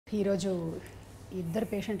ఈరోజు ఇద్దరు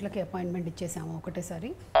పేషెంట్లకి అపాయింట్మెంట్ ఇచ్చేసాము ఒకటేసారి.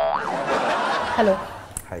 Hello,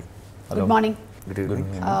 hi, good morning. Good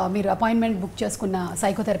evening. మీరు అపాయింట్మెంట్ బుక్ చేసుకున్న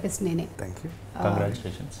సైకోథెరపిస్ట్ నేనే. Thank you.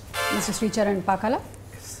 Congratulations. Mister Sricharan Pakala,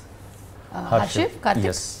 హర్షివ్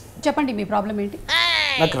Karthik. చెప్పండి మీ ప్రాబ్లం ఏంటి?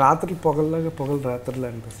 నాకు రాత్రి పొగల్లాగా పొగలు రాత్రిలో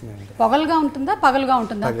అనిపిస్తుంది. పొగలుగా ఉంటుందా పగలుగా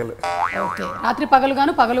ఉంటుందా? పగలు. ఓకే, రాత్రి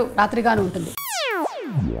పగలుగాను పగలు రాత్రిగాను ఉంటుంది.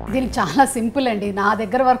 దీనికి చాలా సింపుల్ అండి. నా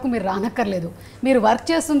దగ్గర వరకు మీరు రానక్కర్లేదు. మీరు వర్క్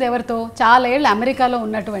చేస్తుంది ఎవరితో? చాలా ఏళ్ళు అమెరికాలో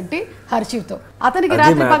ఉన్నటువంటి హర్షివ్తో. అతనికి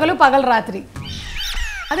రాత్రి పగలు పగలు రాత్రి.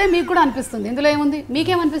 అదే మీకు కూడా అనిపిస్తుంది. ఇందులో ఏముంది?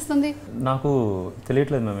 మీకేమనిపిస్తుంది? నాకు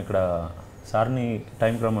తెలియట్లేదు మ్యామ్. ఇక్కడ సార్ని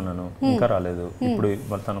టైంకి రమ్మన్నాను, ఇంకా రాలేదు.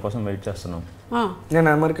 ఇప్పుడు తన కోసం వెయిట్ చేస్తున్నాం. నేను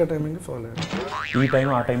అమెరికా టైమింగ్ ఫాలో అయ్యాను. ఈ టైం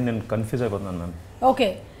ఆ టైం నేను కన్ఫ్యూజ్ అయిపోతున్నాను ma'am. Okay,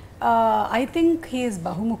 I think he's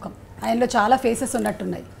బహుముఖం. ఆయనలో చాలా ఫేసెస్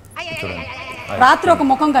ఉన్నట్టున్నాయి. రాత్రి ఒక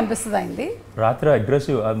ముఖం కనిపిస్తుంది అయింది. రాత్రి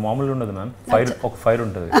అగ్రెసివ్, అది మామూలు ఉండదు మ్యామ్. ఒక ఫైర్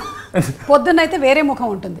ఉంటుంది. పొద్దున్నైతే వేరే ముఖం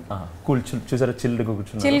ఉంటుంది. కూల్ చూసారా, చిల్గా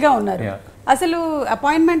కూర్చున్నారు, చిల్గా ఉన్నారు. అసలు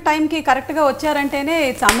అపాయింట్మెంట్ టైంకి కరెక్ట్గా వచ్చారంటేనే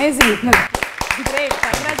ఇట్స్ అమేజింగ్. Great,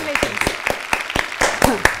 congratulations.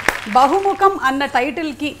 బహుముఖం అన్న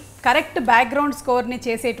టైటిల్కి కరెక్ట్ బ్యాక్గ్రౌండ్ స్కోర్ని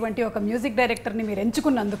చేసేటువంటి ఒక మ్యూజిక్ డైరెక్టర్ని మీరు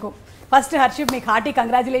ఎంచుకున్నందుకు ఫస్ట్ హర్షివ్ మీకు హార్టీ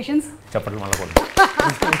కంగ్రాచులేషన్స్. చెప్పండి మళ్ళీ.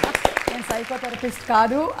 నేను సైకోథెరపిస్ట్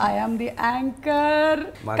కాదు, ఐ ఆమ్ ది యాంకర్.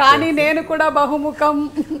 కానీ నేను కూడా బహుముఖం.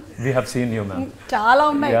 We have seen you ma'am. చాలా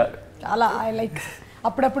ఉన్నాయి, చాలా. ఐ లైక్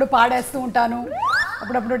అప్పుడప్పుడు పాడేస్తూ ఉంటాను,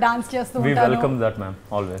 అప్పుడప్పుడు డాన్స్ చేస్తూ ఉంటాను. We welcome that ma'am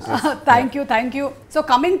always. Thank you. So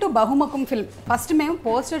coming to బహుముఖం film, first మేము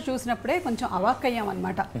పోస్టర్ చూసినప్పుడే కొంచెం అవాక్ అయ్యాం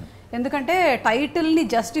అనమాట. ఎందుకంటే టైటిల్ని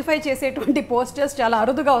జస్టిఫై చేసేటువంటి పోస్టర్స్ చాలా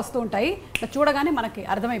అరుదుగా వస్తూ ఉంటాయి. చూడగానే మనకి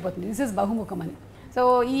అర్థమైపోతుంది దిస్ ఇస్ బహుముఖం అని. సో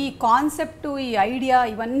ఈ కాన్సెప్ట్, ఈ ఐడియా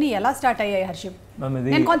ఇవన్నీ ఎలా స్టార్ట్ అయ్యాయి హర్షివ్?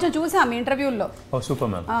 నేను కొంచెం చూసా మీ ఇంటర్వ్యూల్లో. Super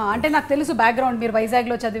ma'am. అంటే నాకు తెలుసు బ్యాక్గ్రౌండ్, మీరు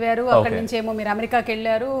వైజాగ్లో చదివారు, అక్కడి నుంచి ఏమో మీరు అమెరికాకి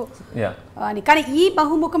వెళ్ళారు అని. కానీ ఈ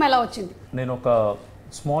బహుముఖం ఎలా వచ్చింది? నేను ఒక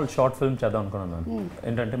స్మాల్ షార్ట్ ఫిల్మ్ చేద్దాం అనుకున్నాను మ్యామ్.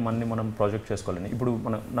 ఏంటంటే మనం ప్రాజెక్ట్ చేసుకోవాలని. ఇప్పుడు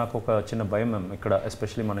నాకు ఒక చిన్న భయం మ్యామ్, ఇక్కడ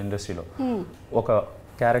ఎస్పెషల్లీ మన ఇండస్ట్రీలో ఒక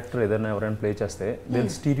క్యారెక్టర్ ఏదైనా ఎవరైనా ప్లే చేస్తే they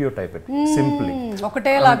stereo type it simply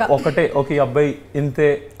ఒకటే ఈ అబ్బాయి ఇంతే,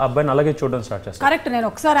 అబ్బాయిని అలాగే చూడడం స్టార్ట్ చేస్తాను. కరెక్ట్, నేను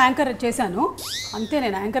ఒకసారి యాంకర్ చేశాను అంతే,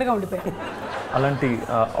 నేను యాంకర్గా ఉండిపోయాను. అలాంటి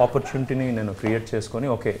ఆపర్చునిటీని నేను క్రియేట్ చేసుకొని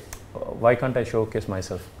okay why can't I show case my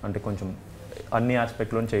self, అంటే కొంచెం అన్ని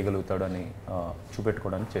ఆస్పెక్ట్లో చేయగలుగుతాడు అని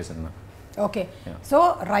చూపెట్టుకోవడానికి చేసింది. Okay, so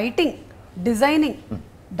writing, designing,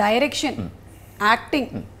 direction,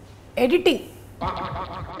 acting, editing,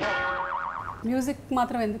 music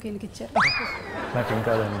మాత్రం ఎందుకు ఈయనకి ఇచ్చారు? నాకు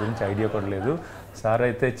ఇంకా దాని గురించి ఐడియా కూడా లేదు. సార్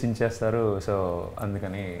అయితే చించేస్తారు, సో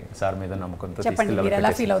అందుకని సార్ మీద నమ్మకంతో. చెప్పండి మీరు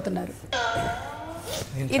ఎలా ఫీల్ అవుతున్నారు?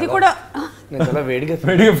 ఇది కూడా వేడిగా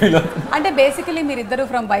ఫీల్ అవుతుంది. అంటే బేసికలీ మీరిద్దరు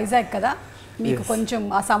ఫ్రమ్ వైజాగ్ కదా, మీకు కొంచెం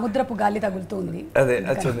ఆ సముద్రపు గాలి తగులుతుంది. అదే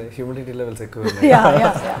హ్యూమిడిటీ లెవెల్స్ ఎక్కువ.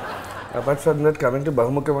 Apart from that coming to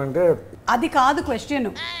బహుముఖం అంటే అది కాదు క్వశ్చన్.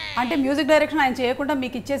 అంటే మ్యూజిక్ డైరెక్షన్ ఆయన చేయకుండా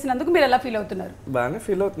మీకు ఇచ్చేసినందుకు మీరు ఎలా ఫీల్ అవుతున్నారు? బాగానే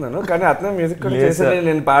ఫీల్ అవుతున్నాను, కానీ అతనే మ్యూజిక్ కూడా చేసి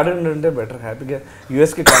నేను పాడి ఉంటే బెటర్. హ్యాపీగా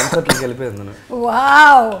యూఎస్కి కాన్సర్ట్కి వెళ్ళిపోయింది.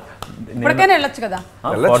 వావ్, ఇప్పటికైనా వెళ్ళొచ్చు కదా?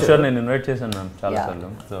 ఫర్ షూర్, నేను ఇన్వైట్ చేశాను మ్యామ్ చాలా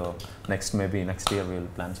సార్లు. So next year we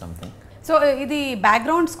will plan something. So ఇది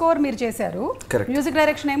బ్యాక్గ్రౌండ్ స్కోర్ మీరు చేశారు, మ్యూజిక్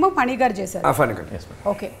డైరెక్షన్ ఏమో ఫణి గారు చేశారు.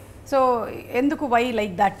 ఓకే, సో ఎందుకు వై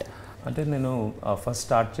లైక్ దట్? అంటే నేను ఫస్ట్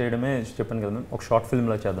స్టార్ట్ చేయడమే చెప్పాను కదా మ్యామ్, ఒక షార్ట్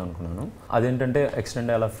ఫిల్మ్లో చేద్దాం అనుకున్నాను. అదేంటంటే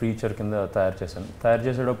ఎక్స్టెండ్ అలా ఫీచర్ కింద తయారు చేశాను. తయారు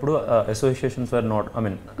చేసేటప్పుడు associations were not, I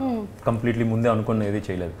mean completely ముందే అనుకునేది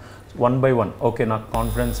చేయలేదు. 1 by 1 ఓకే, నాకు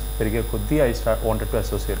కాన్ఫిడెన్స్ పెరిగే కొద్దీ I wanted to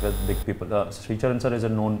associate with big people. Sricharan sir is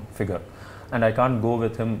a known figure and I can't go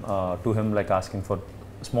with him to him like asking for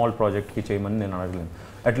small ప్రాజెక్ట్కి చేయమని నేను అడగలేను.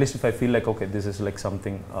 At least if I feel like okay this is like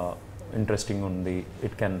something interesting ఉంది,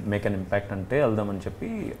 it can make an impact అంటే వెళ్దామని చెప్పి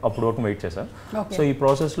అప్పుడు వరకు wait చేశాను. సో ఈ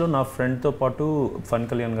ప్రాసెస్లో నా ఫ్రెండ్తో పాటు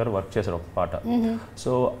కళ్యాణ్ గారు వర్క్ చేశారు ఒక పాట.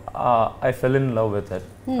 So I fell in love with that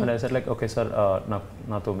and I said like okay sir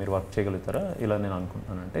నాతో మీరు వర్క్ చేయగలుగుతారా ఇలా నేను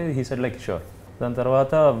అనుకుంటున్నాను అంటే హీ సెడ్ లైక్ షూర్. దాని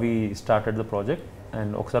తర్వాత we started the project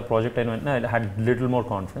and ఒకసారి ప్రాజెక్ట్ అయిన వెంటనే I had little more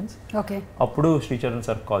confidence. అప్పుడు శ్రీచరణ్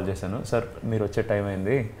సార్ కాల్ చేశాను, సార్ మీరు వచ్చే టైం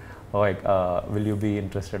అయింది, విల్ యూ బీ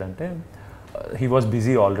ఇంట్రెస్టెడ్ అంటే he was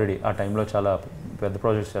busy already. ఆ టైంలో చాలా పెద్ద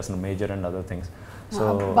ప్రాజెక్ట్స్ చేస్తున్నాం, major and other things. So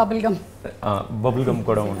bubble gum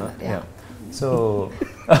కూడా ఉన్నా. సో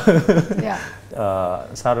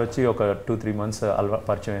సార్ వచ్చి ఒక 2-3 months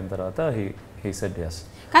పరిచయం అయిన తర్వాత he said yes.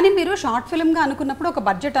 కానీ మీరు షార్ట్ ఫిల్మ్గా అనుకున్నప్పుడు ఒక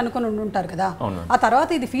బడ్జెట్ అనుకుని ఉంటారు కదా, ఆ తర్వాత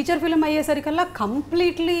ఇది feature film అయ్యేసరికల్లా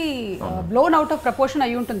completely blown out of proportion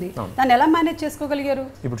అయి ఉంటుంది. దాన్ని ఎలా మేనేజ్ చేసుకోగలిగారు?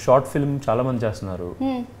 ఇప్పుడు షార్ట్ ఫిల్మ్ చాలా మంది చేస్తున్నారు,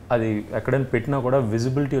 అది ఎక్కడైనా పెట్టినా కూడా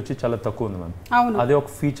విజిబిలిటీ వచ్చి చాలా తక్కువ ఉంది మ్యామ్. అదే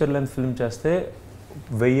ఒక ఫీచర్ లెంత్ ఫిల్మ్ చేస్తే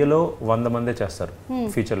 1000లో 100 మందే చేస్తారు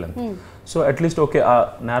feature length. So at least okay ఆ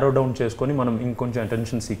నారో డౌన్ చేసుకొని మనం ఇంకొంచెం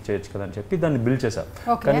అటెన్షన్ సీక్ చేయొచ్చు కదా అని చెప్పి దాన్ని బిల్డ్ చేశాం.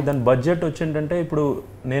 కానీ దాని బడ్జెట్ వచ్చేంటంటే ఇప్పుడు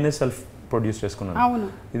నేనే సెల్ఫ్ ప్రొడ్యూస్ చేసుకున్నాను.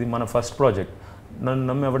 ఇది మన ఫస్ట్ ప్రాజెక్ట్. నన్ను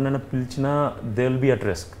నమ్మి ఎవరినైనా పిలిచినా they will be at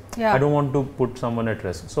risk. I don't want to put someone at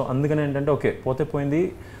risk. So అందుకని ఏంటంటే ఓకే పోతే పోయింది,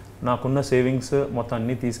 నాకున్న సేవింగ్స్ మొత్తం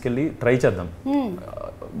అన్నీ తీసుకెళ్ళి ట్రై చేద్దాం.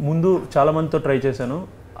 ముందు చాలా మందితో ట్రై చేశాను,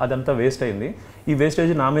 అదంతా వేస్ట్ అయింది. ఈ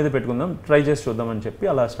వేస్టేజ్ నా మీద పెట్టుకుందాం, ట్రై చేసి చూద్దాం అని చెప్పి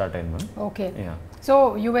అలా స్టార్ట్ అయింది ma'am. Okay, so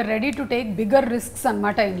you were ready to take bigger risks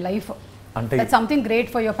అన్నమాట ఇన్ లైఫ్. అంటే something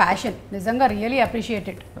great for your passion. నిజంగా రియలీ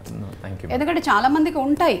అప్రిషియేటెడ్. ఎందుకంటే చాలా మందికి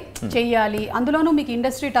ఉంటాయి చెయ్యాలి, అందులోనూ మీకు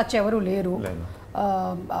ఇండస్ట్రీ టచ్ ఎవరు లేరు.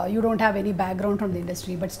 You don't have any background from the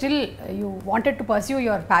industry, but still you wanted to pursue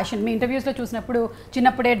your passion. మీ ఇంటర్వ్యూస్లో చూసినప్పుడు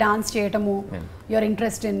చిన్నప్పుడే డాన్స్ చేయటము, your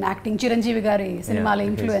interest in acting, Chiranjeevi గారి సినిమాల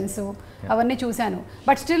ఇన్ఫ్లుయెన్స్ అవన్నీ చూశాను.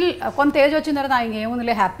 బట్ స్టిల్ కొంత ఏజ్ వచ్చిన తర్వాత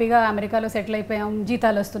ఇంకేముందిలే హ్యాపీగా అమెరికాలో సెటిల్ అయిపోయాం,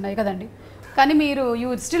 జీతాలు వస్తున్నాయి కదండి. కానీ మీరు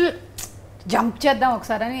యూ స్టిల్ జంప్ చేద్దాం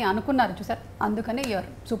ఒకసారి అని అనుకున్నారు చూసారు, అందుకని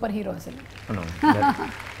యువర్ సూపర్ హీరో అసలు.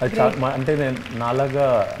 అంటే నేను నాలాగా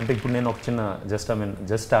అంటే ఇప్పుడు నేను ఒక చిన్న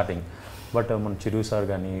జస్ట్ స్టార్టింగ్, బట్ మన చిరు సార్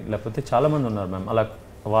కానీ లేకపోతే చాలామంది ఉన్నారు మ్యామ్ అలా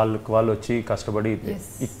వాళ్ళు వచ్చి కష్టపడి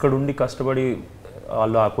ఇక్కడుండి కష్టపడి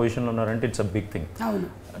వాళ్ళు ఆ పొజిషన్లో ఉన్నారంటే it's a big thing.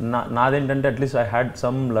 నాదేంటంటే at least I had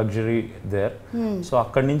some luxury there. So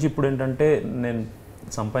అక్కడి నుంచి ఇప్పుడు ఏంటంటే నేను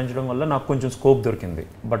సంపాదించడం వల్ల నాకు కొంచెం స్కోప్ దొరికింది.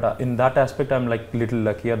 But in that aspect I'm like little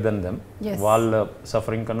లకియర్ then them. వాళ్ళ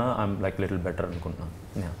సఫరింగ్ కన్నా ఐఎమ్ లైక్ లిటిల్ బెటర్ అనుకుంటున్నాను.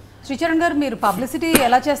 శ్రీచరణ్ గారు మీరు పబ్లిసిటీ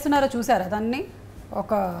ఎలా చేస్తున్నారో చూసారా? దాన్ని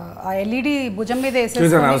ఒక ఎల్ఈడి భుజం మీద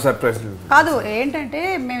కాదు, ఏంటంటే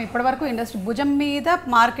మేము ఇప్పటివరకు ఇండస్ట్రీ భుజం మీద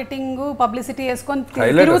మార్కెటింగ్ పబ్లిసిటీ వేసుకొని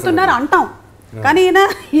తిరుగుతున్నారు అంటాం, కానీ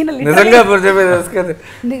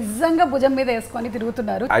నిజంగా భుజం మీద వేసుకొని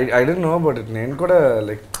తిరుగుతున్నారు. I don't know about it. నేను కూడా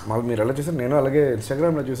లైక్ మీరు ఎలా చూసాను, నేను అలాగే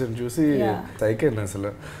ఇన్స్టాగ్రామ్ లో చూసి సైకేను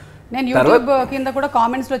అసలు. నేను యూట్యూబ్ కింద కూడా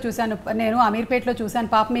కామెంట్స్లో చూశాను, నేను అమీర్పేట్లో చూశాను,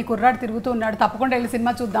 పాప మీ కుర్రాడు తిరుగుతూ ఉన్నాడు, తప్పకుండా వెళ్ళి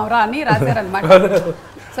సినిమా చూద్దాంరా అని రాశారనమాట.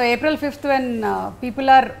 So April 5th when people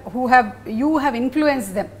are you have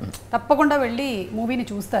influenced them, తప్పకుండా వెళ్ళి మూవీని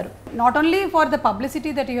చూస్తారు. Not only for the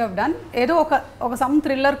publicity that you have done, ఏదో ఒక సమ్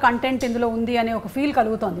థ్రిల్లర్ కంటెంట్ ఇందులో ఉంది అనే ఒక ఫీల్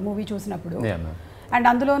కలుగుతోంది మూవీ చూసినప్పుడు. అండ్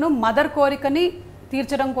అందులోనూ మదర్ కోరికని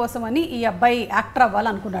తీర్చడం కోసం అని ఈ అబ్బాయి యాక్టర్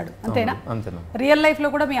అవ్వాలనుకున్నాడు, అంతేనా? రియల్ లైఫ్లో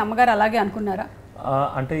కూడా మీ అమ్మగారు అలాగే అనుకున్నారా?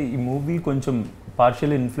 అంటే ఈ మూవీ కొంచెం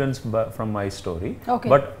partial influence from my story,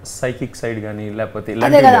 but psychic side కానీ లేకపోతే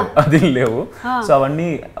అది లేవు. సో అవన్నీ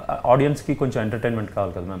ఆడియన్స్కి కొంచెం ఎంటర్టైన్మెంట్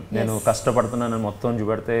కావాలి కదా మ్యామ్. నేను కష్టపడుతున్నాను మొత్తం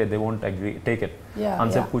చూపెడితే they won't agree take it.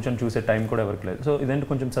 అంతసేపు కూర్చొని చూసే టైం కూడా ఎవరికి లేదు. సో ఇదేంటి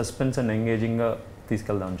కొంచెం సస్పెన్స్ అండ్ ఎంగేజింగ్గా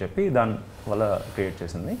తీసుకెళ్దాం అని చెప్పి దాని వల్ల క్రియేట్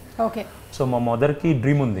చేసింది. సో మా మదర్కి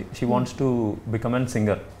డ్రీమ్ ఉంది, she wants to become an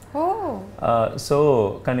singer. So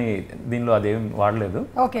కానీ దీనిలో అదేం వాడలేదు,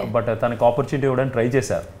 బట్ తనకు ఆపర్చునిటీ ఇవ్వడానికి ట్రై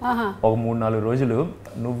చేశారు. ఒక 3-4 రోజులు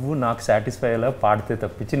నువ్వు నాకు సాటిస్ఫై అయ్యేలా పాడితే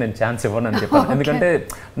తప్పించి నేను ఛాన్స్ ఇవ్వను అని చెప్పాను. ఎందుకంటే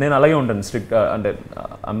నేను అలాగే ఉంటాను, స్ట్రిక్ట్, అంటే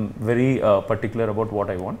I'm very particular about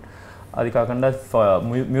what I want. అది కాకుండా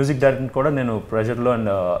మ్యూజిక్ డైరెక్టర్ కూడా నేను ప్రెషర్లో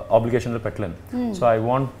and ఆబ్లిగేషన్లో పెట్టలేను. So I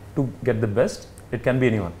want to get the best, it can be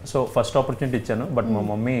anyone. So first opportunity ఇచ్చాను, బట్ మా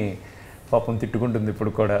మమ్మీ పాపం తిట్టుకుంటుంది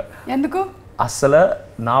ఇప్పుడు కూడా. ఎందుకు? అసలు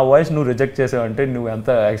నా వాయిస్ నువ్వు రిజెక్ట్ చేసావంటే నువ్వు ఎంత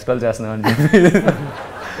ఎక్స్ట్రా చేస్తున్నావు అని చెప్పి.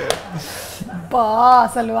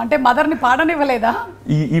 అసలు అంటే మదర్ని పాడనివ్వలేదా?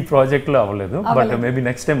 ఈ ప్రాజెక్ట్లో అవ్వలేదు, బట్ మేబీ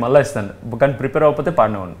నెక్స్ట్ టైం మళ్ళీ ఇస్తాను. కానీ ప్రిపేర్ అవ్వకపోతే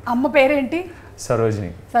పాడినవాడిని. అమ్మ పేరేంటి?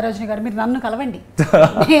 సరోజిని. సరోజిని గారు, మీరు నన్ను కలవండి,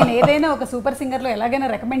 నేను ఏదైనా ఒక సూపర్ సింగర్లో ఎలాగైనా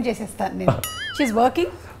రికమెండ్ చేసేస్తాను. నేను she is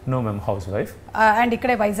working? No ma'am, house wife. And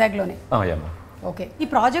ఇక్కడే వైజాగ్లోనే? Yeah ma'am. ఓకే, ఈ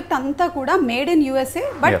ప్రాజెక్ట్ అంతా కూడా made in USA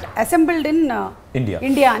but assembled in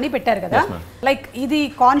India అని పెట్టారు కదా. లైక్ ఇది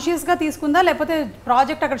కాన్షియస్ గా తీసుకుందా, లేకపోతే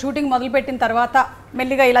ప్రాజెక్ట్ అక్కడ షూటింగ్ మొదలు పెట్టిన తర్వాత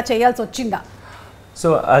మెల్లిగా ఇలా చేయాల్సి వచ్చిందా? So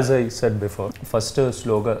as I said before, first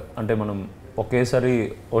స్లోగా, అంటే మనం ఒకేసారి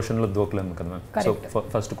ఓషన్లో దూకలేము కదా మ్యామ్. సో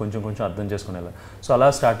ఫస్ట్ కొంచెం కొంచెం అర్థం చేసుకునేలా, సో అలా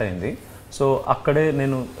స్టార్ట్ అయింది. సో అక్కడే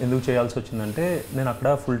నేను ఎందుకు చేయాల్సి వచ్చిందంటే, నేను అక్కడ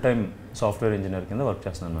ఫుల్ టైం సాఫ్ట్వేర్ ఇంజనీర్ కింద వర్క్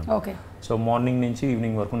చేస్తున్నాను మ్యామ్. సో మార్నింగ్ నుంచి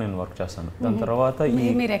ఈవినింగ్ వరకు నేను వర్క్ చేస్తాను. దాని తర్వాత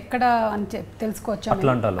మీరు ఎక్కడ తెలుసుకోవచ్చు?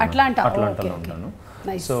 అట్లాంటాలో ఉంటాను.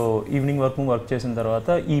 సో ఈవినింగ్ వరకు వర్క్ చేసిన తర్వాత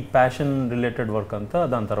ఈ ప్యాషన్ రిలేటెడ్ వర్క్ అంతా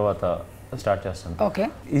దాని తర్వాత స్టార్ట్ చేస్తాను.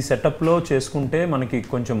 ఈ సెటప్లో చేసుకుంటే మనకి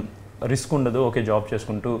కొంచెం రిస్క్ ఉండదు, ఓకే జాబ్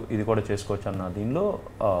చేసుకుంటూ ఇది కూడా చేసుకోవచ్చు అన్న దీనిలో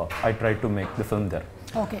I try to make the film there.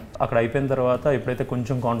 అక్కడ అయిపోయిన తర్వాత ఎప్పుడైతే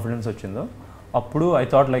కొంచెం కాన్ఫిడెన్స్ వచ్చిందో అప్పుడు ఐ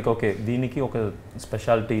థాట్ లైక్ ఓకే దీనికి ఒక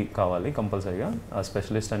స్పెషాలిటీ కావాలి కంపల్సరీగా,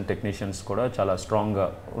 స్పెషలిస్ట్ అండ్ టెక్నీషియన్స్ కూడా చాలా స్ట్రాంగ్గా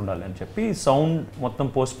ఉండాలి అని చెప్పి సౌండ్ మొత్తం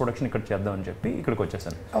పోస్ట్ ప్రొడక్షన్ ఇక్కడ చేద్దామని చెప్పి ఇక్కడికి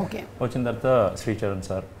వచ్చేసాను. వచ్చిన తర్వాత శ్రీచరణ్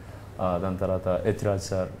సార్, దాని తర్వాత j.r.ethiraaj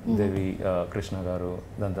సార్, దేవి, కృష్ణ గారు,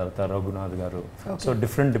 దాని తర్వాత రఘునాథ్ గారు, సో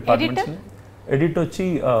డిఫరెంట్ డిపార్ట్మెంట్స్. ఎడిట్ వచ్చి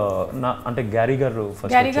అంటే గ్యారీ గారు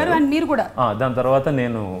ఫస్ట్ గ్యారీ గారు అండ్ మీరు కూడా దాని తర్వాత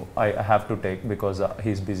నేను I have to take because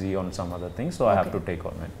he's busy on some other things so I have to take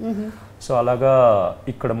on it so అలాగా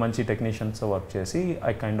ఇక్కడ మంచి టెక్నీషియన్స్ వర్క్ చేసి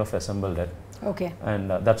I kind of assemble that okay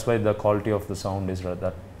and that's why the quality of the sound is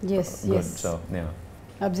that good so yeah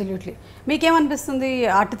absolutely. మీకేమనిపిస్తుంది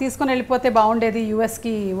అటు తీసుకొని వెళ్ళిపోతే బాగుండేది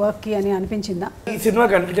యూఎస్కి వర్క్కి అని అనిపించిందా? ఈ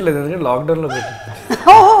సినిమాకి అనిపించలేదు ఎందుకంటే లాక్డౌన్లో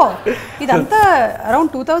ఓహో ఇదంతా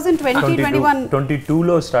అరౌండ్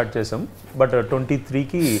 2020-21 స్టార్ట్ చేసాం బట్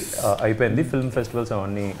 23కి అయిపోయింది. ఫిల్మ్ ఫెస్టివల్స్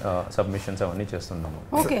అవన్నీ సబ్మిషన్స్ అవన్నీ చేస్తున్నాము.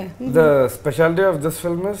 Okay. The speciality of this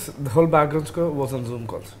film is the whole background score was on Zoom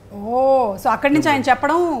calls. Oh so అక్కడి నుంచి ఆయన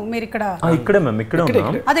చెప్పడం మీరు ఇక్కడ ఇక్కడే మ్యామ్ ఇక్కడే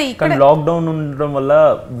ఉన్నాం. అదే ఇక్కడ లాక్డౌన్ ఉండడం వల్ల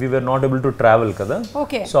వి were not able to travel కదా.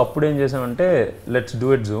 సో అప్పుడు ఏం చేసామంటే let's do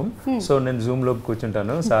it Zoom. So నేను జూమ్ లో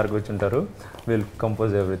కూర్చుంటాను, సార్ కూర్చుంటారు, విల్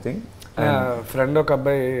కంపోజ్ ఎవ్రీథింగ్. ఫ్రెండ్ ఒక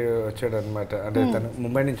అబ్బాయి వచ్చాడు అనమాట, అంటే తను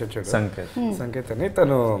ముంబై నుంచి వచ్చాడు, సంకేత్ అని.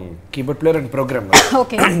 తను keyboard player and programmer.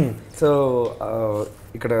 So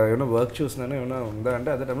ఇక్కడ ఏమైనా వర్క్ చూసినాను ఏమైనా ఉందా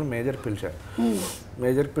అంటే అదే టైంలో మేజర్ పిలిచా.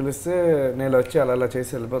 మేజర్ పిలిస్తే నేను వచ్చి అలా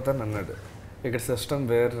చేసి వెళ్ళిపోతాను అన్నాడు. ఇక్కడ సిస్టమ్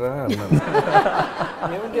వేర్రా అన్నాను.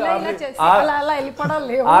 6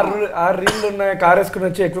 రీళ్ళు ఉన్నాయి, కార్ వేసుకుని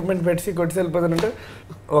వచ్చి ఎక్విప్మెంట్ పెట్టి కొట్టి వెళ్ళిపోతానంటే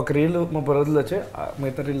ఒక రీలు 30 రోజులు వచ్చాయి,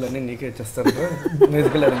 మిగతా రీళ్ళు అన్నీ నీకే ఇచ్చేస్తాను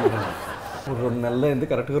మ్యూజికల్ అనుకున్నాను. 2 నెలలు అయింది,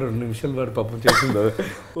 కరెక్ట్గా 2 నిమిషాలు వాడు పాపం చేసింది.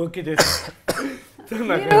 ఓకే చేసి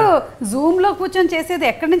జూమ్ లో కూర్చొని చేసేది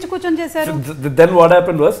ఎక్కడి నుంచి కూర్చొని చేశారు? Then what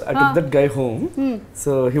happened was I took that guy home.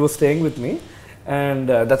 So he was staying with me and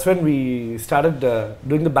that's when we started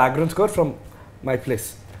doing the background score from my place.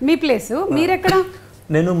 Me place మీరెక్కడ?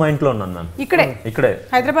 నేను మా ఇంట్లో ఉన్నాను మ్యామ్. ఇక్కడే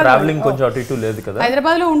హైదరాబాద్. ట్రావెలింగ్ కొంచెం అటు ఇటు లేదు కదా,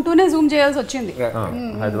 హైదరాబాద్ లో ఉంటూనే జూమ్ చేయాల్సి వచ్చింది.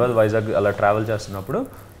 హైదరాబాద్ వైజాగ్ అలా ట్రావెల్ చేస్తున్నప్పుడు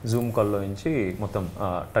జూమ్ కాల్లో నుంచి మొత్తం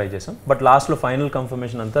ట్రై చేసాం. బట్ లాస్ట్లో ఫైనల్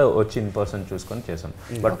కన్ఫర్మేషన్ అంతా వచ్చి ఇన్ పర్సన్ చూసుకొని చేసాం.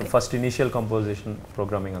 But first initial composition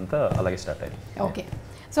programming అంతా అలాగే స్టార్ట్ అయింది. ఓకే.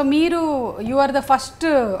 సో మీరు you are the first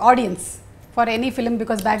audience for any film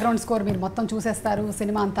because background score మీరు మొత్తం చూసేస్తారు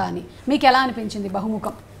సినిమా అంతా అని. మీకు ఎలా అనిపించింది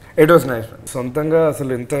బహుముఖం? It was nice. సొంతంగా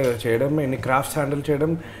అసలు ఇంత చేయడం, ఇన్ని క్రాఫ్ట్స్ హ్యాండిల్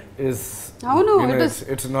చేయడం ఇస్ అవును,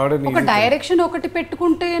 ఇట్స్ నాట్ ఎన్ ఈజీ. ఒక డైరెక్షన్ ఒకటి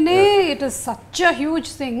పెట్టుకుంటేనే it is such a huge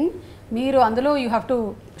thing. మీరు అందులో యూ హ్యావ్ టు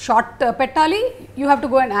షార్ట్ పెట్టాలి, you have to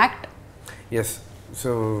go and act. Yes. So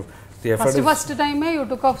the effort first టైమే you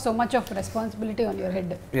took off so much of responsibility on your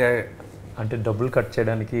head. అంటే డబ్బులు cut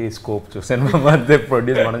చేయడానికి scope చూసాను. మధ్య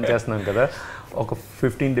produce మనం చేస్తున్నాం కదా, ఒక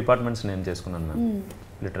 15 డిపార్ట్మెంట్స్ నేను చేసుకున్నాను మ్యామ్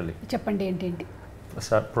లిటరలీ. చెప్పండి ఏంటి?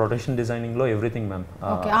 Sir production డిజైనింగ్లో everything ma'am.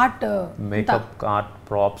 Art, makeup, art,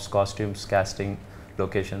 props, costumes, casting,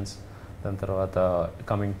 locations, దాని తర్వాత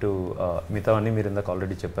కమింగ్ టు మిగతావన్నీ మీరు ఇందాక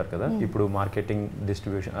ఆల్రెడీ చెప్పారు కదా. ఇప్పుడు marketing,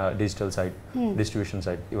 distribution, digital side, distribution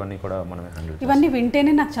side, ఇవన్నీ కూడా మనమే హ్యాండిల్. ఇవన్నీ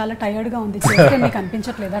వింటేనే నాకు చాలా టైర్డ్గా ఉంది. మీకు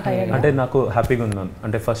అనిపించట్లేదా టైర్డ్? అంటే నాకు హ్యాపీగా ఉంది మ్యామ్.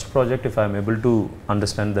 అంటే first project if I'm able to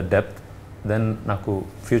understand the depth then నాకు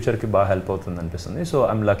ఫ్యూచర్కి బాగా హెల్ప్ అవుతుంది అనిపిస్తుంది. So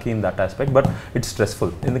I'm lucky in that aspect. But it's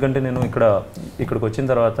stressful ఎందుకంటే నేను ఇక్కడికి వచ్చిన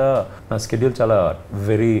తర్వాత నా స్కెడ్యూల్ చాలా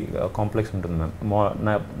వెరీ కాంప్లెక్స్ ఉంటుంది మ్యామ్.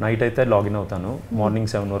 నైట్ అయితే లాగిన్ అవుతాను, మార్నింగ్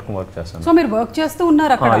 7 వరకు వర్క్ చేస్తాను. సో మీరు వర్క్ చేస్తూ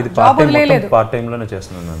ఉన్నారు అక్కడ? ఇది పార్ట్ టైంలోనే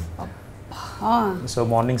చేస్తున్నాను మ్యామ్. సో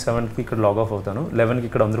మార్నింగ్ 7కి ఇక్కడ లాగ్ ఆఫ్ అవుతాను, 11కి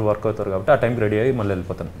ఇక్కడ అందరూ వర్క్ అవుతారు కాబట్టి ఆ టైంకి రెడీ అయ్యి మళ్ళీ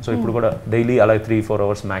వెళ్ళిపోతాను. సో ఇప్పుడు కూడా డైలీ అలా 3-4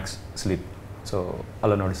 అవర్స్ మ్యాక్స్ స్లీప్. సో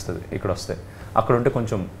అలా నడుస్తుంది ఇక్కడ వస్తే. అక్కడ ఉంటే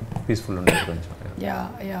కొంచెం పీస్ఫుల్ ఉండేది కొంచెం.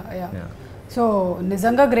 సో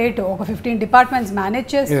నిజంగా గ్రేట్. ఒక 15 డిపార్ట్మెంట్స్ మేనేజ్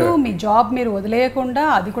చేస్తూ మీ జాబ్ మీరు వదిలేయకుండా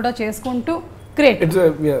అది కూడా చేసుకుంటూ గ్రేట్.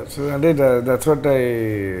 అంటే దట్స్ వాట్ ఐ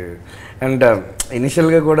అండ్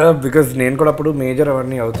ఇనిషియల్గా కూడా బికాజ్ నేను కూడా అప్పుడు మేజర్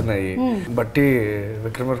అవన్నీ అవుతున్నాయి. బట్టి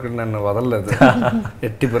విక్రమార్కుడు నన్ను వదలలేదు.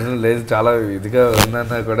 80% లేదు, చాలా ఇదిగా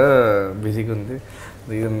ఉన్నా కూడా బిజీగా ఉంది.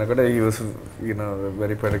 ఇది కూడా యూనో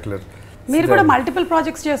వెరీ పర్టికులర్. మీరు కూడా మల్టిపుల్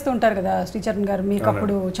ప్రాజెక్ట్స్ చేస్తూ ఉంటారు కదా శ్రీచరణ్ గారు, మీకు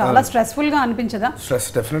అప్పుడు చాలా స్ట్రెస్ఫుల్ గా అనిపించదా? స్ట్రెస్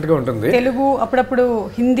డెఫినెట్ గా ఉంటుంది. తెలుగు, అప్పుడప్పుడు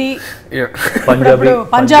హిందీ,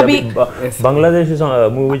 పంజాబీ, బంగ్లాదేశీ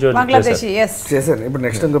మూవీ చేశాను. ఇప్పుడు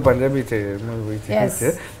నెక్స్ట్ ఇంకో పంజాబీ మూవీ,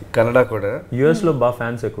 కన్నడ కూడా. యుఎస్ లో బాగా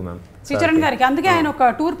ఫ్యాన్స్ ఎక్కువ మ్యామ్ శ్రీచరణ్ గారికి, అందుకే ఆయన ఒక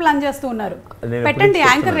టూర్ ప్లాన్ చేస్తూ ఉన్నారు. పెట్టండి,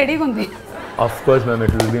 యాంకర్ రెడీగా ఉంది. Of course ma'am,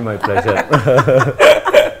 it will be my pleasure.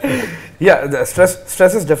 Yeah,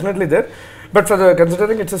 stress is definitely there. But for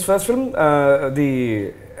considering it's his first film, the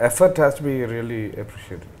effort has to be really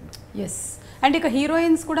appreciated. Yes. And ఇక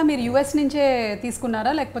heroines కూడా మీరు US నుంచే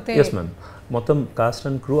తీసుకున్నారా లేకపోతే? yes ma'am, మొత్తం cost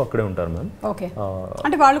and crew అక్కడే ఉంటారు ma'am. Okay.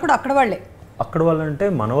 అంటే వాళ్ళు కూడా అక్కడ వాళ్ళే? అక్కడ వాళ్ళంటే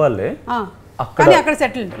మన వాళ్ళే, అక్కడ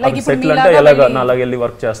సెటిల్డ్. లైక్ ఇప్పుడు అంటే అలాగే వెళ్ళి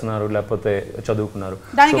వర్క్ చేస్తున్నారు లేకపోతే చదువుకున్నారు.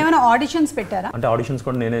 దానికి ఏమైనా ఆడిషన్స్ పెట్టారా? అంటే ఆడిషన్స్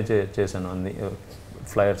కూడా నేనే చేశాను. అన్ని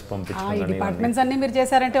ఫ్లయర్స్ పంపించడం డిపార్ట్మెంట్స్ అన్ని మీరు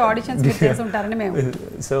చేశారంటే ఆడిషన్స్ మీరు చేసి ఉంటారని మేము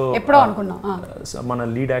సో ఎప్పుడో అనుకున్నాం. మన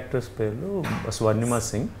లీడ్ యాక్ట్రెస్ పేర్లు స్వర్ణిమ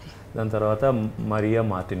సింగ్, దాని తర్వాత మరియా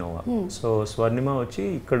మార్టినోవా. సో స్వర్ణిమ వచ్చి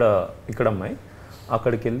ఇక్కడ అమ్మాయి,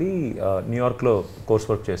 అక్కడికి వెళ్ళి న్యూయార్క్లో కోర్స్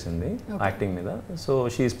వర్క్ చేసింది యాక్టింగ్ మీద. సో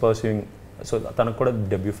షీఈస్ పర్సూయింగ్, సో తనకు కూడా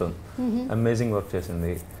డెబ్యూ ఫిల్మ్, అమేజింగ్ వర్క్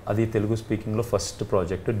చేసింది. అది Telugu స్పీకింగ్లో first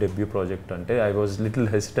project, debut project. అంటే I was little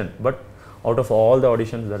hesitant, but out of all the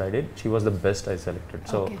auditions that I did, she was the best I selected.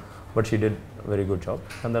 So but she did very good job.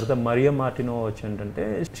 దాని తర్వాత మరియా మార్టినోవా వచ్చి ఏంటంటే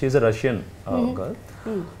she is అ Russian girl.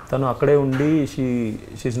 తను అక్కడే ఉండి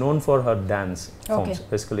she is known for her dance forms.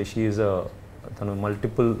 Basically she is తను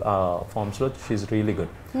multiple ఫార్మ్స్లో she is really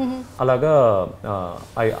good. అలాగా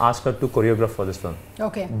I asked her to choreograph for this film,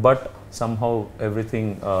 but somehow everything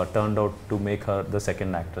turned out to make her the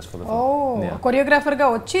second actress for the film. Choreographer గా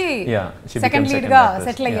వచ్చి second lead గా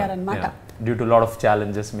settle అయ్యారన్నమాట. Due to lot of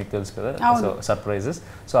challenges, మీకు తెలుసు కదా, so surprises.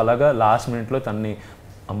 So అలాగా last మినిట్లో తన్ని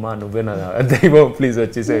అమ్మ నువ్వే నా దైవం ప్లీజ్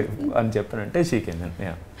వచ్చేసే అని చెప్పానంటే షీ కెన్.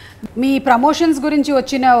 మీ ప్రమోషన్స్ గురించి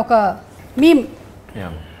వచ్చిన ఒక మీమ్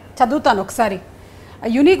చదువుతాను ఒకసారి. A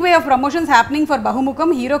unique way of promotions happening for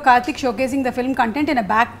Bahumukham, hero Karthik showcasing the film content in a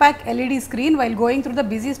backpack LED screen while going through the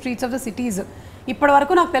busy streets of the cities. ఇప్పటి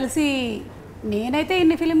వరకు నాకు తెలిసి నేనైతే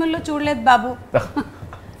ఇన్ని ఫిలింల్లో చూడలేదు బాబు.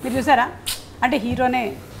 మీరు చూసారా? అంటే హీరోనే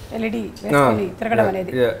ఎల్ఈడి వేసుకొని తిరగడం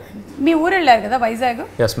అనేది. మీ ఊరు వెళ్ళారు కదా Vizag.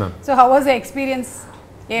 So how was the experience?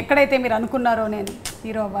 ఎక్కడైతే మీరు అనుకున్నారో నేను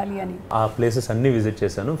హీరో అవ్వాలి అని ఆ ప్లేసెస్ అన్ని విజిట్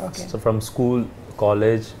చేశాను. So from school,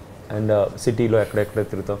 college and సిటీలో ఎక్కడెక్కడ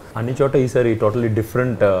తిరుగుతాం అన్ని చోట ఈసారి టోటలీ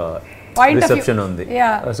డిఫరెంట్ రిసెప్షన్ ఉంది.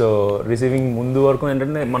 సో రిసీవింగ్ ముందు వరకు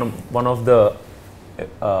ఏంటంటే మనం one of the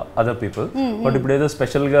other people, but ఇప్పుడు ఏదో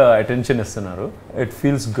స్పెషల్గా అటెన్షన్ ఇస్తున్నారు. It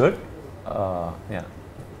feels good.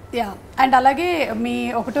 అండ్ అలాగే మీ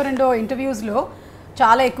ఒకటో రెండో ఇంటర్వ్యూస్లో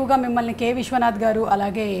చాలా ఎక్కువగా మిమ్మల్ని కె విశ్వనాథ్ గారు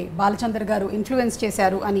అలాగే బాలచందర్ గారు ఇన్ఫ్లుయెన్స్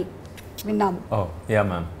చేశారు అని విన్నాము.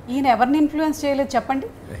 ఈయన ఎవరిని ఇన్ఫ్లుయెన్స్ చేయలేదు చెప్పండి?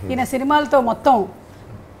 ఈయన సినిమాలతో మొత్తం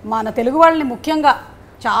మన తెలుగు వాళ్ళని ముఖ్యంగా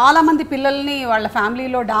చాలామంది పిల్లల్ని వాళ్ళ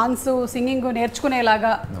ఫ్యామిలీలో dance, singing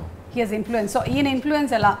నేర్చుకునేలాగా he Hess influence. So ఈయన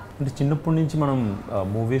ఇన్ఫ్లుయెన్స్ ఎలా అంటే చిన్నప్పటి నుంచి మనం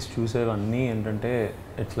మూవీస్ చూసేవన్నీ ఏంటంటే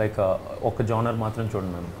ఇట్స్ లైక్ ఒక జానర్ మాత్రం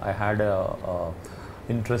చూడండి ma'am. I had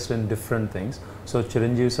interest in different things. So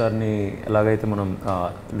Chiranjeevi సార్ని ఎలాగైతే మనం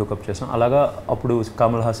లుకప్ చేస్తాం, అలాగా అప్పుడు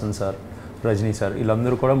కమల్ హాసన్ సార్, రజనీ సార్,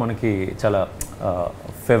 వీళ్ళందరూ కూడా మనకి చాలా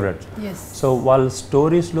ఫేవరెట్స్. సో వాళ్ళ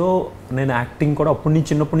స్టోరీస్లో నేను యాక్టింగ్ కూడా అప్పటి నుంచి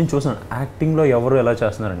చిన్నప్పటి నుంచి చూసాను. యాక్టింగ్లో ఎవరు ఎలా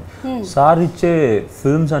చేస్తున్నారని సార్ ఇచ్చే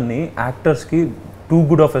ఫిల్మ్స్ అన్ని యాక్టర్స్కి too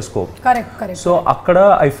good of a scope. So అక్కడ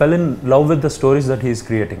I fell in love with the stories that he's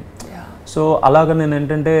creating. So అలాగ నేను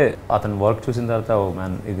ఏంటంటే అతను వర్క్ చూసిన తర్వాత ఓ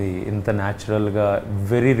మ్యాన్ ఇది ఇంత న్యాచురల్గా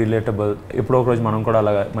వెరీ రిలేటబుల్, ఎప్పుడో ఒక రోజు మనం కూడా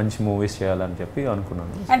అలాగా మంచి మూవీస్ చేయాలని చెప్పి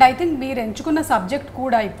అనుకున్నాను. అండ్ ఐ థింక్ మీరు ఎంచుకున్న సబ్జెక్ట్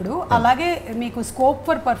కూడా ఇప్పుడు అలాగే మీకు స్కోప్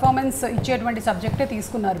ఫర్ పర్ఫార్మెన్స్ ఇచ్చేటువంటి సబ్జెక్టే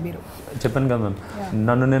తీసుకున్నారు మీరు. చెప్పాను కదా మ్యామ్,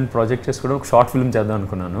 నన్ను నేను ప్రాజెక్ట్ చేసుకోవడం ఒక షార్ట్ ఫిల్మ్ చేద్దాం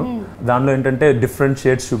అనుకున్నాను. దానిలో ఏంటంటే డిఫరెంట్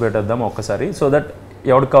షేడ్స్ చూపెట్టేద్దాం ఒక్కసారి, సో దట్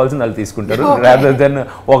ఎవరికి కావాల్సింది వాళ్ళు తీసుకుంటారు, రాదర్ దెన్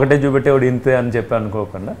ఒకటే చూపెట్టేవాడు ఇంతే అని చెప్పి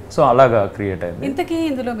అనుకోకుండా. సో అలాగా క్రియేట్ అయింది. ఇంతకీ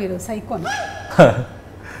ఇందులో మీరు సైకోన్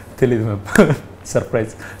తెలీదు మ్యామ్,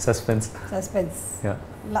 సర్ప్రైజ్, సస్పెన్స్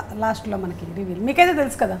లాస్ట్లో మనకి రివీల్. మీకైతే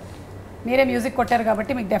తెలుసు కదా, మీరే మ్యూజిక్ కొట్టారు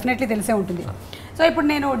కాబట్టి మీకు డెఫినెట్లీ తెలిసే ఉంటుంది. సో ఇప్పుడు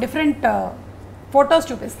నేను డిఫరెంట్ ఫొటోస్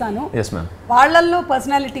చూపిస్తాను. వాళ్ళల్లో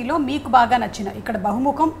పర్సనాలిటీలో మీకు బాగా నచ్చిన, ఇక్కడ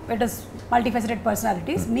బహుముఖం ఇట్ ఇస్ మల్టీఫెసిటెడ్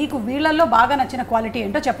పర్సనాలిటీస్, మీకు వీళ్ళల్లో బాగా నచ్చిన క్వాలిటీ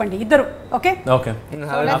ఏంటో చెప్పండి ఇద్దరు. Okay,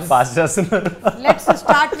 let's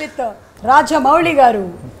start with Rajamouli గారు.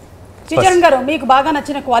 శ్రీచరణ్ గారు, మీకు బాగా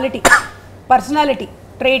నచ్చిన క్వాలిటీ, పర్సనాలిటీ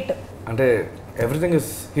ట్రేట్? అంటే everything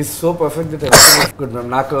is his so perfect that everything is good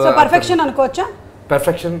ma'am. నాకు సో పర్ఫెక్షన్ అనుకోవచ్చా?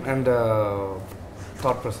 Perfection and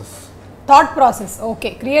thought process. Okay,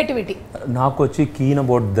 creativity. నాకు వచ్చి keen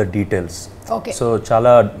about the details. Okay, so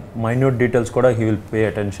చాలా మైన్యూట్ డీటెయిల్స్ కూడా he will pay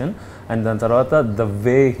attention. And దాని తర్వాత the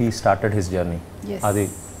way he started his journey, అది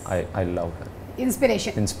I love that.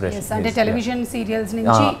 Inspiration. అంటే television serials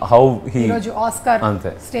నుంచి how he ఈరోజు ఆస్కార్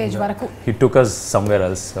స్టేజ్ వరకు he took us somewhere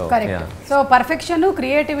else. So correct. So perfection,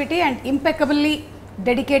 creativity and ఇంపెకబుల్లీ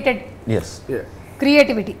dedicated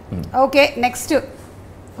creativity. Okay, next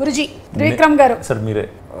Guruji Trivikram గారు. Sir మీరే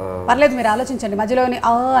పర్లేదు, మీరు ఆలోచించండి, మధ్యలోని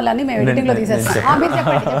అలాని మేము ఎడిటింగ్లో తీసేస్తాం. మీరు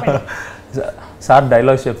చెప్పండి. సార్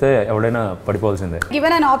డైలాగ్స్ చెప్తే ఎవడైనా పడిపోవాల్సిందే.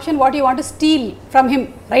 Given an option, what you want to steal from him?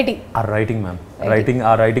 Writing. ఆ రైటింగ్ మ్యామ్,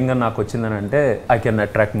 రైటింగ్ అని నాకు వచ్చిందని అంటే I can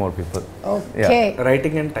attract more people. Okay,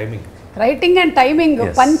 writing and timing. Writing and timing,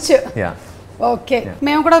 punch. Okay,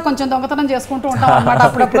 మేము కూడా కొంచెం దొంగతనం చేసుకుంటూ ఉంటాం అన్నమాట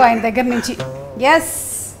అప్పుడప్పుడు ఆయన దగ్గర నుంచి. ఎస్,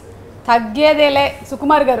 తగ్గేదేలే.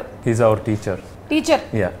 సుకుమార్ గారు. He's hour teacher. Teacher.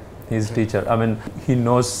 he's teacher. I mean, he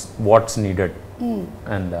knows what's needed.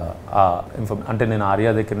 And అంటే నేను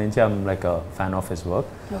ఆర్యా దగ్గర నుంచి I'm like a fan of his work.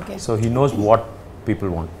 Okay. So he knows what people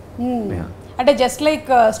want. Yeah. అంటే జస్ట్ లైక్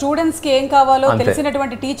స్టూడెంట్స్ కి ఏం కావాలో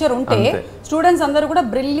తెలిసినటువంటి teacher ఉంటే స్టూడెంట్స్ అందరూ కూడా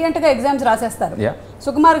బ్రిలియంట్ గా ఎగ్జామ్స్ రాసేస్తారు.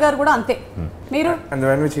 సుకుమార్ గారు కూడా అంతే. మీరు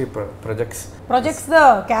ప్రొజెక్ట్స్ ద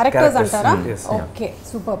క్యారెక్టర్స్ అంటారా? Okay,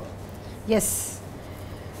 super. Yes.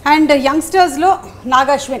 And youngsters లో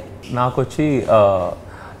నాగాశ్విన్ నాకు వచ్చి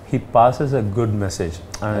he passes a good message.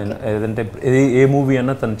 ఏదంటే ఏ మూవీ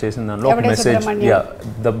అన్నా తను చేసిన దానిలో ఒక message,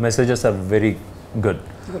 the messages are very good.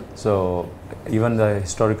 So even the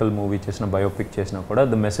historical movie చేసిన బయోపిక్ చేసినా కూడా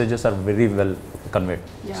the messages are very well conveyed.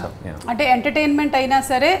 So అంటే ఎంటర్టైన్మెంట్ అయినా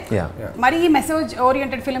సరే మరి మెసేజ్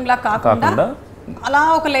ఓరియంటెడ్ ఫిల్మ్ లా కాకుండా అలా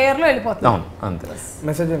ఒక లేయర్ లో వెళ్ళిపోతుంది. అవును, అంతే.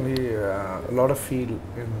 మెసేజ్ అండి, లాట్ ఆఫ్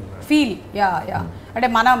ఫీల్. అంటే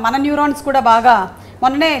మన న్యూరాన్స్ కూడా బాగా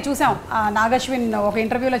మొన్ననే చూసాం. నాగశ్విన్ ఒక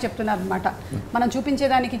ఇంటర్వ్యూలో చెప్తున్నారు అనమాట, మనం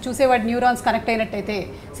చూపించేదానికి చూసేవాడి న్యూరాన్స్ కనెక్ట్ అయినట్టయితే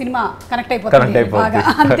సినిమా కనెక్ట్ అయిపోతుంది బాగా,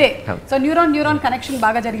 అంతే. సో న్యూరాన్ కనెక్షన్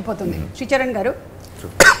బాగా జరిగిపోతుంది. శ్రీచరణ్ గారు,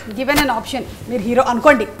 గివెన్ అన్ ఆప్షన్, మీరు హీరో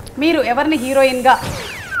అనుకోండి, మీరు ఎవరిని హీరోయిన్గా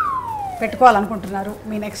పెట్టుకోవాలనుకుంటున్నారు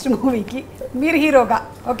మీ నెక్స్ట్ మూవీకి, మీరు హీరోగా,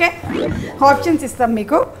 ఓకే? ఆప్షన్స్ ఇస్తాం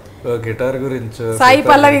మీకు. గిటార్ గురించి సాయి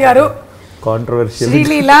పల్లవి గారు, కాంట్రవర్షియల్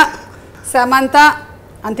శ్రీలీల, సమంత,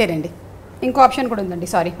 అంతేనండి. ఇంకో ఆప్షన్ కూడా ఉందండి,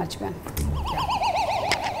 సారీ మర్చిపోయాను.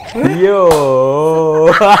 అయ్యో,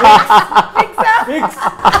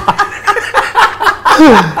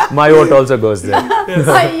 my vote also goes there.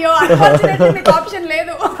 అయ్యో, అన్ఫార్చునేట్లీ మీకు ఆప్షన్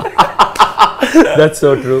లేదు. That's so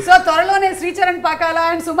true. సో త్వరలోనే Sricharan Pakala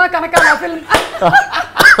and Suma Kanakala film.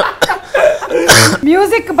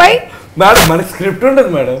 Music by madam, మన స్క్రిప్ట్ ఉండదు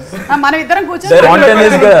మేడం, మనం ఇద్దరం కూర్చొని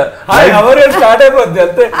స్పాంటేనియస్ గా స్టార్ట్ అయిపోద్ది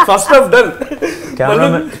అంతే. First of done.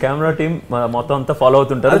 Camera team మొత్తం అంతా ఫాలో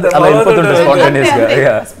అవుతుంటారు, అలా వెళ్ళిపోతుంటారు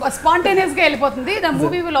స్పాంటేనియస్ గా వెళ్ళిపోతుంది. The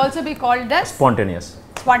movie will also be called the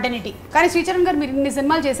spontaneity. కానీ శ్రీచరణ్ గారు మీరు ఇన్ని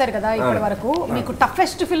సినిమాలు చేశారు కదా ఇప్పటి వరకు, మీకు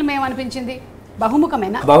టఫెస్ట్ ఫిల్మ్ ఏమనిపించింది?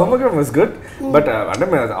 బహుముఖమేనా? బహుముఖం వాస్ గుడ్, బట్ అంటే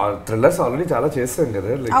థ్రిల్లర్స్ ఆల్రెడీ చాలా చేస్తాం కదా.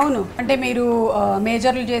 అవును, అంటే మీరు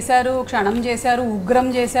మేజర్లు చేశారు, క్షణం చేశారు, ఉగ్రం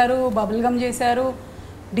చేశారు, బబుల్ గమ్ చేశారు,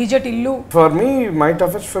 డిజెట్ ఇల్లు. For me my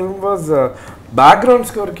toughest film was background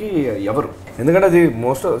score కి ఎవరు, ఎందుకంటే అది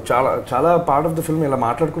మోస్ట్ చాలా చాలా పార్ట్ ఆఫ్ ద ఫిల్మ్ ఇలా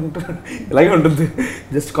మాట్లాడుకుంటూ ఇలాగే ఉంటుంది,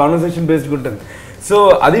 జస్ట్ కాన్వర్సేషన్ బేస్డ్ ఉంటుంది. సో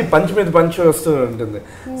అది పంచ్ మీద పంచ్ వస్తూ ఉంటుంది.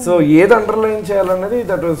 సో ఏది అండర్లైన్ చేయాలన్నది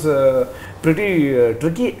that was pretty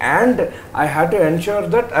tricky, and I had to ensure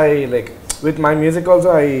that I like with my music also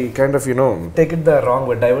I kind of take it the wrong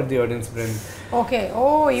way, divert the audience brain. Okay,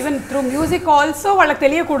 oh, even through music also వాళ్ళకి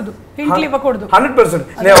తెలియకూడదు, హింట్లు ఇవ్వకూడదు. 100%.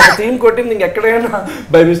 నేను ఒక theme కొట్టింది ఇంకెక్కడైనా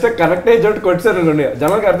by mistake connect అయ్యే చోటు కొట్టారు అనుకోండి,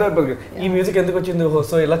 జనాలకు అర్థమైపోతుంది ఈ మ్యూజిక్ ఎందుకు వచ్చింది,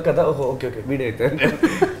 సో ఇలా కదా, ఓహో ఓకే ఓకే వీడియో అయితే.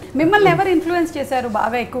 మిమ్మల్ని ఎవరు ఇన్ఫ్లుయెన్స్ చేశారు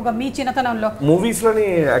బాగా ఎక్కువగా మీ చిన్నతనంలో? మూవీస్లోని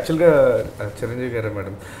యాక్చువల్గా చిరంజీవి గారే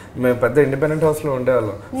మేడం. మేము పెద్ద ఇండిపెండెంట్ హౌస్లో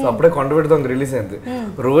ఉండేవాళ్ళం. సో అప్పుడే కొండ పెడతాం రిలీజ్ అయింది.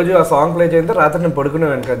 రోజు ఆ సాంగ్ ప్లే చేయంతే రాత్రి నేను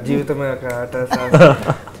పడుకునేవాను కదా, జీవితమే ఒక ఆట.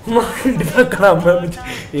 మా ఇంటి పక్కన అమ్మాయి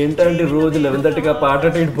ఏంటంటే రోజు 11:30కి పాట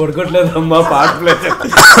ఇటు పడుకోవట్లేదు అమ్మా, పాట ప్లే.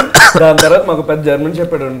 దాని తర్వాత మాకు పెద్ద జర్మన్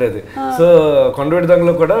చెప్పాడు ఉండేది. సో కొండ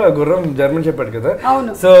పెడతాంలో కూడా గుర్రం జర్మన్ చెప్పాడు కదా,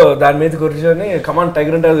 సో దాని మీద కూర్చొని కమాండ్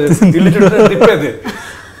టైగర్ అంటే ఇల్లు చుట్టూ తిప్పేది.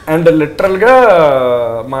 అండ్ లిటరల్ గా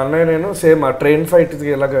మా అన్నయ్య నేను సేమ్ ఆ ట్రైన్ ఫైట్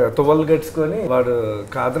ఇలాగ తువ్వలు కట్టుకొని, వాడు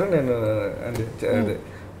కాదు నేను అదే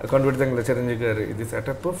కొండపెడతాంలో చిరంజీవి గారు ఇది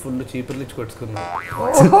సెటప్ ఫుల్ చీపుర్లు ఇచ్చి కొట్టుకున్నాను.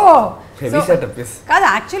 Heavy setup. కాదు,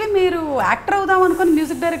 యాక్చువల్లీ మీరు యాక్టర్ అవుదాం అనుకుని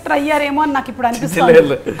మ్యూజిక్ డైరెక్టర్ అయ్యారేమో అని నాకు ఇప్పుడు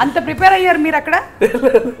అనిపిస్తుంది. అంత ప్రిపేర్ అయ్యారు మీరు అక్కడ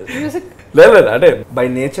మ్యూజిక్? లేదు, అంటే బై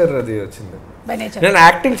నేచర్ అది వచ్చింది. నేను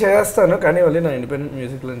యాక్టింగ్ చేస్తాను కానీ మళ్ళీ నా ఇండిపెండెంట్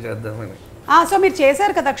మ్యూజిక్ లో చేద్దామని. సో మీరు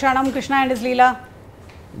చేశారు కదా క్షణం, కృష్ణ అండ్ లీలా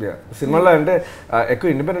సినిమాలో, అంటే ఎక్కువ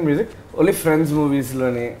independent music only friends movies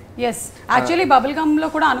లోని. ఎస్, యాక్చువల్లీ బబుల్ గమ్ లో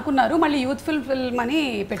కూడా అనుకున్నారు, మళ్ళీ యూత్ ఫిల్మ్ అని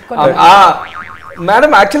పెట్టుకోవాలి మేడం.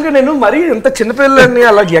 యాక్చువల్గా నేను మరీ ఇంత చిన్నపిల్లలని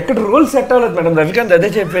అలా ఎక్కడ రోల్ సెట్ అవ్వలేదు మేడం. రవికాంత్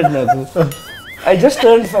అదే చెప్పేది నాకు. I just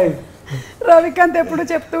turned 5. రవికాంత్ ఎప్పుడు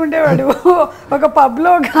చెప్తూ ఉండేవాడు, ఒక పబ్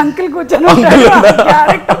లో ఒక అంకుల్ కూర్చొని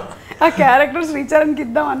ఆ క్యారెక్టర్ శ్రీచరణ్కి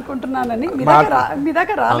ఇద్దాం అనుకుంటున్నానని. మీ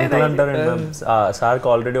దాకా రాలేదు సార్కి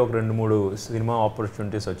ఆల్రెడీ ఒక 2-3 సినిమా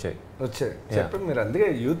ఆపర్చునిటీస్ వచ్చాయి. చెప్పండి మీరు, అందుకే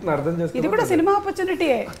యూత్ ని అర్థం చేసుకోండి. ఇది కూడా సినిమా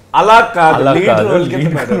ఆపర్చునిటీయే. అలా కాదు,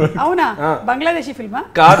 అవునా? బంగ్లాదేశీ ఫిల్మా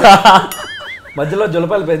కాదు. మధ్యలో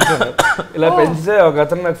జులపాలు పెంచాను. ఇలా పెంచితే ఒక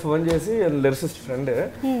అతను నాకు ఫోన్ చేసి, లిరిసిస్ట్ ఫ్రెండ్,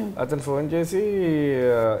 అతను ఫోన్ చేసి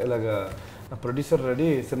ఇలాగా ప్రొడ్యూసర్ రెడీ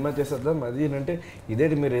సినిమా చేసేద్దాం అది అంటే,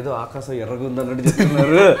 ఇదేంటి మీరు ఏదో ఆకాశం ఎర్రగా ఉందన్నట్టు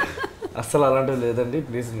చెప్తున్నారు. అస్సలు అలాంటివి లేదండి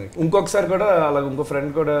ప్లీజ్. ఇంకొకసారి కూడా అలాగ ఇంకో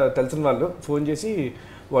ఫ్రెండ్ కూడా తెలిసిన వాళ్ళు ఫోన్ చేసి,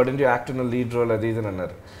 వాడింటి యాక్టర్ లీడ్ రోల్ అది ఇది అని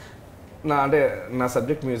అన్నారు. నా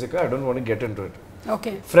subject music, I don't want get into it.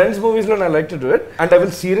 Okay. Friends మూవీస్లో I like to do it and I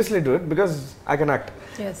will seriously do it because I can act.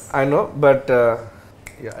 I know, but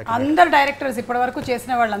అందరు directors ఇప్పటి వరకు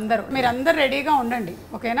చేసిన వాళ్ళందరూ మీరు అందరు రెడీగా ఉండండి,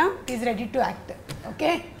 ఓకేనా? Is ready to act.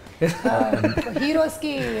 Okay. Heroes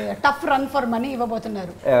కి టఫ్ రన్ ఫర్ మనీ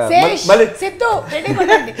ఇవ్వబోతున్నారు. సిద్ధు రెడీ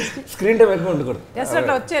ఉండండి. స్క్రీన్ టైం ఎక్కువ ఉండకూడదు, జస్ట్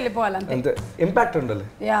అట్లా వచ్చి వెళ్ళిపోవాలి అంతే. ఇంపాక్ట్ ఉండాలి.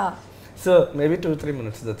 Yeah. So maybe 2-3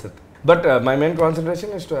 minutes, that's it. But my main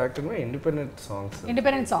concentration is to act in my independent songs.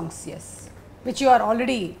 Independent songs, yes. Which you are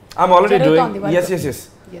already. I'm already doing. Yes.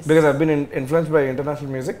 Because I've been influenced by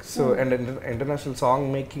international music, so and international song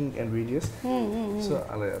making and videos. So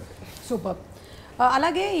super.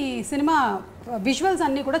 అలాగే ఈ cinema visuals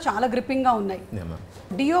అన్నీ కూడా చాలా gripping గా ఉన్నాయి.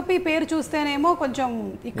 DOP పేరు చూస్తేనేమో కొంచెం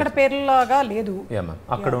ఇక్కడ పేర్లాగా లేదు.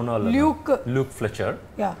 అక్కడ ఉన్న ల్యూక్ ఫ్లెచర్.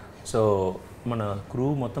 సో మన క్రూ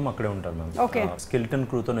మొత్తం అక్కడే ఉంటారు మ్యామ్. స్కెల్టన్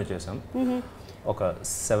క్రూతోనే చేసాం. ఒక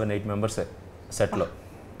 7-8 మెంబర్స్ సెట్లో.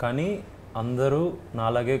 కానీ అందరూ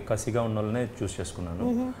నాలాగే కసిగా ఉన్న వాళ్ళనే చూస్ చేసుకున్నాను.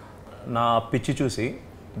 నా పిచ్చి చూసి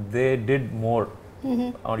they did more.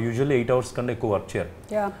 Usually 8 hours కంటే ఎక్కువ వర్క్ చేయరు.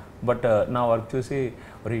 బట్ నా వర్క్ చూసి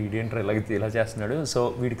మరి ఇదేంటర్ ఇలా చేస్తున్నాడు, సో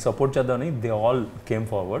వీడికి సపోర్ట్ చేద్దామని they all came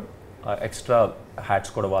forward. Extra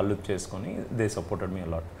hats కూడా వాళ్ళు చేసుకొని they supported me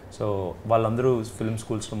a lot. So వాళ్ళందరూ ఫిల్మ్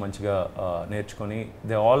స్కూల్స్లో మంచిగా నేర్చుకొని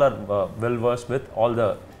they all are well verse with all the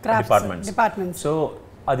departments. So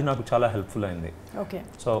అది నాకు చాలా హెల్ప్ఫుల్ అయింది.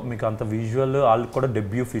 సో మీకు అంత విజువల్, వాళ్ళకి కూడా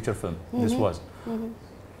debut feature film this was.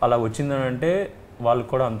 అలా వచ్చిందని అంటే వాళ్ళకి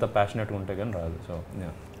కూడా అంత ప్యాషనెట్గా ఉంటే కానీ రాదు. So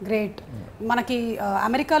great. మనకి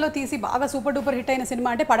అమెరికాలో తీసి బాగా సూపర్ డూపర్ హిట్ అయిన సినిమా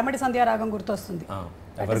అంటే పడమటి సంధ్యారాగం గుర్తొస్తుంది.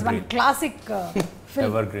 Classic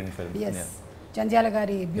film. జంధ్యాల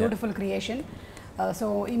గారి బ్యూటిఫుల్ క్రియేషన్. సో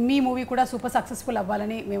మీ మూవీ కూడా సూపర్ సక్సెస్ఫుల్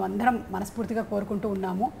అవ్వాలని మేమందరం మనస్ఫూర్తిగా కోరుకుంటూ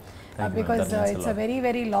ఉన్నాము. Because it's a very,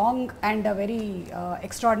 very long and a very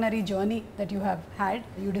extraordinary journey that you have had.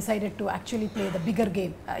 You decided to actually play the bigger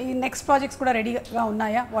game. Next projects kuda ready ga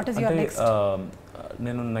unnaya? What is your next?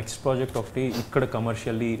 నేను next project ఒకటి ఇక్కడ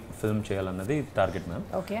commercially film చేయాలన్నది target ma'am.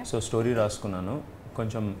 So story రాసుకున్నాను.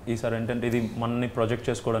 కొంచెం ఈసారి ఏంటంటే ఇది మనని ప్రొజెక్ట్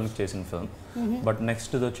చేసుకోవడానికి చేసిన ఫిల్మ్. బట్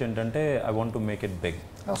నెక్స్ట్ ఇది వచ్చి ఏంటంటే I want to make it big.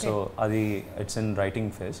 So అది it's in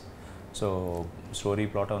writing phase. So story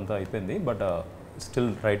plot అంతా అయిపోయింది, బట్ స్టిల్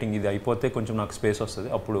రైటింగ్ ఇది అయిపోతే కొంచెం నాకు స్పేస్ వస్తుంది,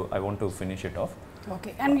 అప్పుడు I want to finish it of. Okay.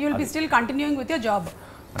 And you will be still continuing with your job.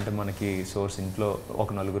 అంటే మనకి సోర్స్ ఇంట్లో ఒక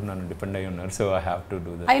 4 నన్ను డిపెండ్ అయ్యి ఉన్నారు. So I have to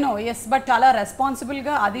do that. I know, yes. But చాలా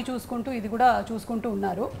రెస్పాన్సిబుల్గా అది చూసుకుంటూ ఇది కూడా చూసుకుంటూ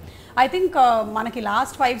ఉన్నారు. ఐ థింక్ మనకి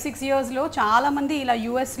లాస్ట్ 5-6 yearsలో చాలామంది ఇలా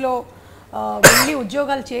యూఎస్లో వెళ్ళి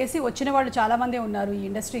ఉద్యోగాలు చేసి వచ్చిన వాళ్ళు చాలామంది ఉన్నారు ఈ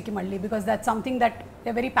ఇండస్ట్రీకి మళ్ళీ. Because that something that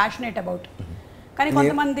they very passionate about. కానీ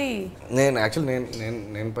కొంతమంది నేను యాక్చువల్లీ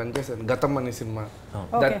నేను పనిచేశాను గతం అనే cinema.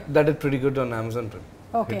 That is pretty good on Amazon.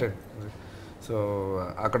 So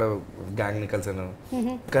అక్కడ గ్యాంగ్ని కలిసాను,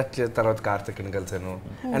 కట్ చేసిన తర్వాత కార్తిక్ని కలిసాను.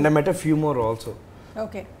 And I met a few more also,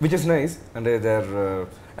 which is nice. అంటే they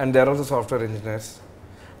are also software engineers.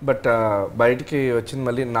 But బయటికి వచ్చింది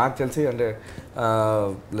మళ్ళీ నాకు తెలిసి అంటే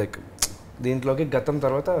లైక్ దీంట్లోకి గతం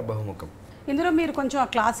తర్వాత బహుముఖం. ఇందులో మీరు కొంచెం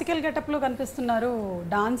క్లాసికల్ గెటప్లో కనిపిస్తున్నారు.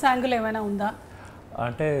 డాన్స్ యాంగిల్ ఏమైనా ఉందా?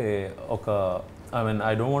 అంటే ఒక I mean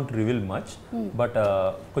I don't want reveal much, but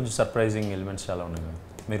కొంచెం సర్ప్రైజింగ్ ఎలిమెంట్స్ చాలా ఉన్నాయి మ్యామ్.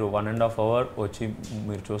 మీరు 1.5 hour వచ్చి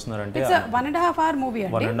మీరు చూస్తున్నారంటే 1.5 hour movie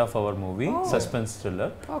 1.5 hour movie suspense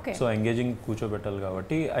thriller. So engaging కూర్చోబెట్టాలి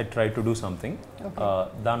కాబట్టి I try to do something.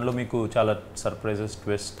 దానిలో మీకు చాలా సర్ప్రైజెస్,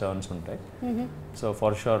 ట్విస్ట్, టర్న్స్ ఉంటాయి. So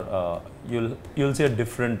for sure you'll see a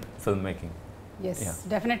different film making. Yes,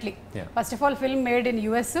 definitely. First of all, film made in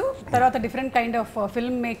US, తర్వాత different kind of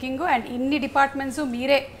film making and ఇన్ని departments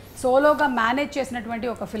మీరే సోలోగా manage చేసినటువంటి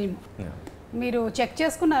ఒక ఫిల్మ్. మీరు చెక్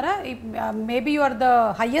చేసుకున్నారా? Maybe you are the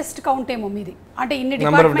highest count ఏమో మీది. అంటే ఇన్ని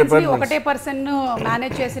డిపార్ట్మెంట్స్ ఒకటే పర్సన్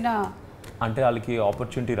మేనేజ్ చేసిన. అంటే వాళ్ళకి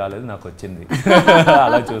ఆపర్చునిటీ రాలేదు, నాకు వచ్చింది.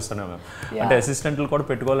 అలా చూస్తున్నాం మ్యామ్. అంటే అసిస్టెంట్లు కూడా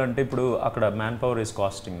పెట్టుకోవాలంటే ఇప్పుడు అక్కడ man power is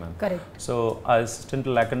costing ma'am. So ఆ అసిస్టెంట్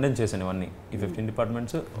లేకుండా చేశాను ఇవన్నీ. ఈ 15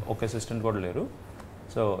 డిపార్ట్మెంట్స్, ఒక అసిస్టెంట్ కూడా లేరు.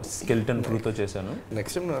 సో స్కెల్టన్ క్రూతో చేశాను.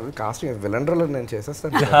 నెక్స్ట్ కాస్టింగ్ విలన్ రోల్ నేను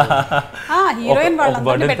చేసేస్తాను. హీరోయిన్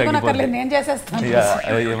వాళ్ళందరినీ పెట్టుకోనక్కర్లేదు, నేను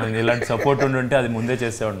చేసేస్తాను. ఇలాంటి సపోర్ట్ ఉంటే అది ముందే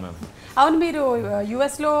చేసేవాడు మ్యామ్. అవును, మీరు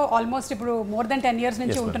యుఎస్లో ఆల్మోస్ట్ ఇప్పుడు more than 10 years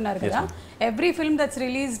నుంచి ఉంటున్నారు కదా. ఎవ్రీ ఫిల్మ్ దట్స్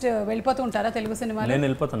రిలీజ్డ్ వెళ్ళిపోతూ ఉంటారా తెలుగు సినిమాలో? నేను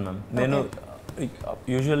వెళ్ళిపోతాను మ్యామ్. నేను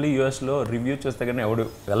యూజువల్లీ యూఎస్లో రివ్యూ చేస్తే కానీ ఎవడు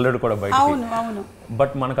వెళ్ళడు కూడా బయట. అవును.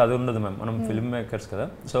 బట్ మనకు అది ఉండదు మ్యామ్, మనం ఫిల్మ్ మేకర్స్ కదా.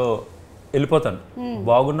 సో వెళ్ళిపోతాను,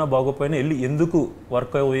 బాగున్నా బాగోపోయినా వెళ్ళి ఎందుకు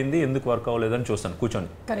వర్క్ అయింది, ఎందుకు వర్క్ అవ్వలేదని చూస్తాను కూర్చొని.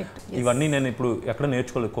 ఇవన్నీ నేను ఇప్పుడు ఎక్కడ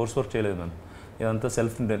నేర్చుకోలేదు, కోర్స్ వర్క్ చేయలేదు మ్యామ్. ఇదంతా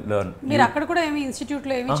సెల్ఫ్ లెర్న్. మీరు అక్కడ కూడా ఏమి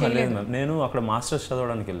ఇన్స్టిట్యూట్లో ఏమీ చేయలేదు? మ్యామ్, నేను అక్కడ మాస్టర్స్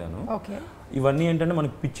చదవడానికి వెళ్ళాను. ఓకే. ఇవన్నీ ఏంటంటే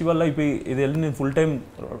మనకి పిచ్చి వల్ల ఇప్పుడు ఇది వెళ్ళి నేను ఫుల్ టైం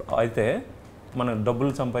అయితే మన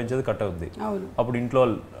డబ్బులు సంపాదించేది కట్ అవుద్ది, అప్పుడు ఇంట్లో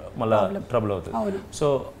మళ్ళీ ట్రబుల్ అవుతుంది. సో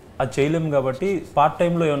అది చేయలేము కాబట్టి పార్ట్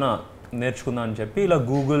టైంలో ఏమైనా నేర్చుకుందాం అని చెప్పి ఇలా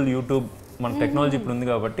గూగుల్, యూట్యూబ్, మన టెక్నాలజీ ఇప్పుడు ఉంది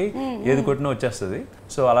కాబట్టి ఏది కొట్టినా వచ్చేస్తుంది.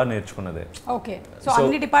 సో అలా నేర్చుకున్నదే. ఓకే. సో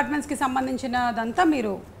అన్ని డిపార్ట్మెంట్స్కి సంబంధించినదంతా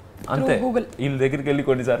మీరు అంతే. వీళ్ళ దగ్గరికి వెళ్ళి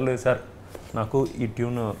కొన్నిసార్లు సార్ నాకు ఈ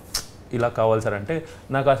ట్యూన్ ఇలా కావాలి సార్ అంటే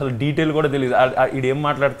నాకు అసలు డీటెయిల్ కూడా తెలియదు, వీడు ఏం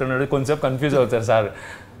మాట్లాడుతున్నాడు కొంచెంసేపు కన్ఫ్యూజ్ అవుతారు సార్,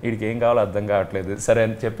 వీడికి ఏం కావాలో అర్థం కావట్లేదు సరే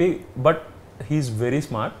అని చెప్పి. But he's very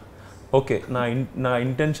smart. Okay, నా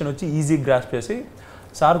ఇంటెన్షన్ వచ్చి ఈజీ గ్రాస్ప్ చేసి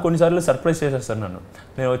సార్ కొన్నిసార్లు సర్ప్రైజ్ చేసేస్తారు నన్ను.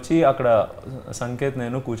 నేను వచ్చి అక్కడ సంకేత్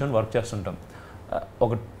నేను కూర్చొని వర్క్ చేస్తుంటాం,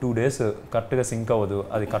 ఒక 2 days కరెక్ట్గా సింక్ అవ్వదు,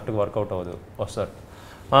 అది కరెక్ట్గా వర్కౌట్ అవ్వదు. వస్తారు,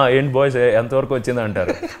 ఏంటి బాయ్స్ ఎంతవరకు వచ్చింది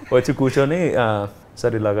అంటారు. వచ్చి కూర్చొని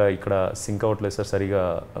సార్ ఇలాగా ఇక్కడ సింక్ అవ్వట్లేదు సార్, సరిగా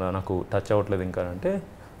నాకు టచ్ అవ్వట్లేదు ఇంకా అంటే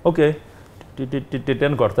ఓకే టిట్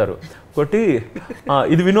అని కొడతారు. కొట్టి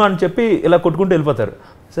ఇది విను అని చెప్పి ఇలా కొట్టుకుంటూ వెళ్ళిపోతారు.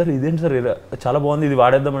 సార్ ఇదేంటి సార్ ఇలా చాలా బాగుంది, ఇది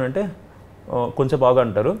వాడేద్దామని అంటే కొంచెం బాగా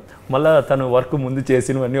అంటారు. మళ్ళీ తను వర్క్ ముందు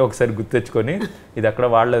చేసినవన్నీ ఒకసారి గుర్తెచ్చుకొని ఇది ఎక్కడ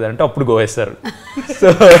వాడలేదంటే అప్పుడు గోవేస్తారు. సో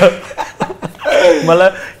మళ్ళీ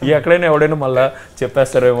ఎక్కడైనా ఎవడైనా మళ్ళీ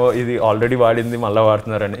చెప్పేస్తారేమో ఇది ఆల్రెడీ వాడింది మళ్ళీ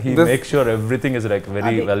వాడుతున్నారని. He make sure everything is like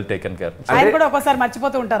very well taken care.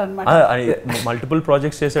 మర్చిపోతూ ఉంటారు మల్టిపుల్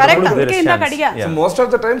ప్రాజెక్ట్స్ చేసేటప్పుడు most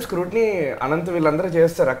of the time scrutiny Anant వీళ్ళందరూ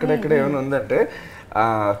చేస్తారు. అక్కడెక్కడ ఏమైనా ఉందంటే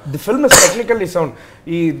the film is technically sound.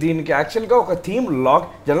 దీనికి యాక్చువల్గా ఒక థీమ్ లాక్.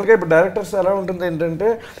 జనరల్గా ఇప్పుడు డైరెక్టర్స్ ఎలా ఉంటుంది ఏంటంటే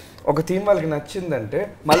ఒక థీమ్ వాళ్ళకి నచ్చిందంటే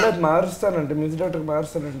మళ్ళీ అది మారుస్తానంటే మ్యూజిక్ డైరెక్టర్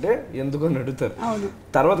మారుస్తానంటే ఎందుకు అని అడుగుతారు.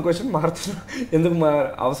 తర్వాత క్వశ్చన్ మారుతున్నా ఎందుకు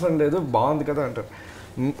అవసరం లేదు బాగుంది కదా అంటారు.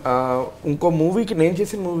 ఇంకో మూవీకి నేను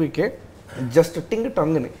చేసిన మూవీకే జస్ట్ టింగ్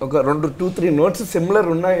టంగ్ని ఒక 2-3 notes సిమిలర్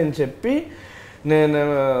ఉన్నాయని చెప్పి నేను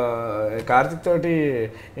కార్తిక్ తోటి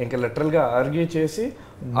ఇంకా లిటరల్గా ఆర్గ్యూ చేసి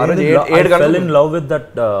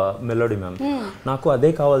మెలోడీ మ్యామ్. నాకు అదే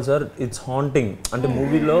కావాలి సార్, ఇట్స్ హాంటింగ్ అంటే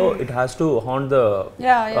మూవీలో it has to haunt the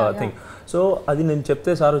thing. So అది నేను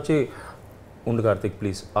చెప్తే సార్ వచ్చి ఉండు కార్తిక్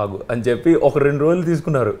ప్లీజ్ ఆగు అని చెప్పి ఒక 2 రోజులు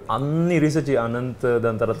తీసుకున్నారు. అన్ని రీసెర్చ్ అనంత్,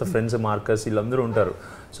 దాని తర్వాత ఫ్రెండ్స్ మార్కస్ వీళ్ళందరూ ఉంటారు.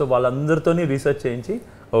 సో వాళ్ళందరితో రీసెర్చ్ చేయించి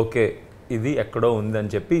ఓకే ఇది ఎక్కడో ఉంది అని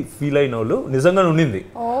చెప్పి ఫీల్ అయిన వాళ్ళు నిజంగా ఉండింది.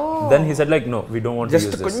 Then he said like no we don't want to use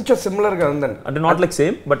this. కొంచెం సిమిలర్ గా ఉందండి, అంటే not like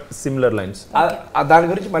same but similar lines. దాని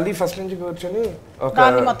గురించి మళ్ళీ ఫస్ట్ నుంచి కూర్చొని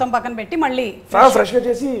దాన్ని మొత్తం పక్కన పెట్టి మళ్ళీ ఫ్రెష్ గా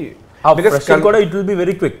చేసి కూడా it will be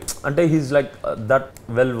very quick. అంటే he's like that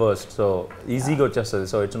well versed, so ఈజీగా వచ్చేస్తుంది.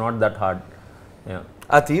 So it's not that hard.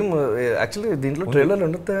 ఆ థీమ్ యాక్చువల్లీ దీంట్లో ట్రైలర్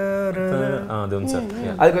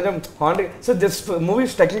అది కొంచెం haunting. So this movie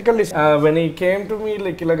is technically when ఈ కేమ్ టు మీ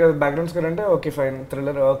లైక్ ఇలాగ బ్యాక్గ్రౌండ్ స్కోర్ అంటే okay fine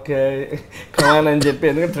thriller okay come on అని చెప్పి,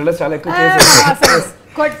 ఎందుకంటే థ్రిల్లర్ చాలా ఎక్కువ చేశారు.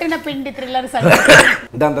 కొట్టిన పిండి థ్రిల్లర్స్.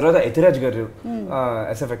 దాని తర్వాత ethiraaj గారు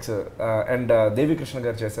ఎస్ఎఫ్ఎక్స్ అండ్ దేవి కృష్ణ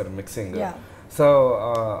గారు చేశారు mixing. So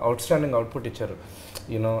out standing output ఇచ్చారు.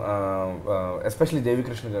 యూనో ఎస్పెషలీ దేవి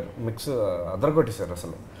కృష్ణ గారు మిక్స్ అదరగొట్టేశారు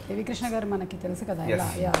అసలు. దేవి కృష్ణ గారు మనకి తెలుసు కదా.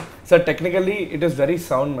 So technically it is very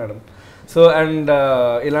sound madam. So and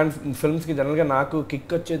ఇలాంటి ఫిల్మ్స్కి జనరల్గా నాకు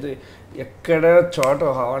కిక్ వచ్చేది ఎక్కడ చోట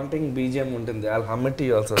హాంటింగ్ బీజిఎం ఉంటుంది, I hum it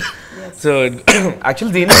also. So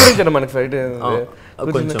actually దీని గురించి మనకి ఫైట్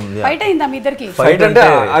కొంచెం ఫైట్ అయిందా మీ ఇద్దరికి? ఫైట్ అంటే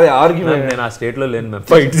అది ఆర్గ్యుమెంట్. నేను ఆ స్టేట్ లో లేను మ్యామ్,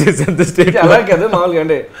 ఫైట్ చేసేంత స్టేట్ అలా కదా మామూలుగా.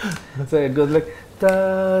 అంటే సో ఇట్ గోస్ లైక్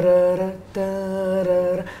తారర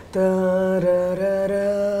తారర తారర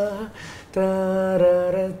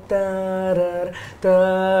తారర తారర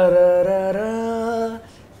తారర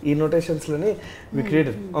ఈ నోటేషన్స్లోని we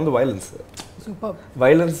created on the violence. Super.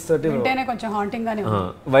 Violence తోటి వింటేనే కొంచెం హాంటింగ్ గానే ఉంది.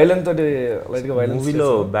 వైలెన్స్ తోటి లైట్ గా వైలెన్స్ మూవీలో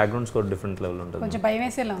బ్యాక్గ్రౌండ్ స్కోర్ డిఫరెంట్ లెవెల్ ఉంటుంది, కొంచెం భయం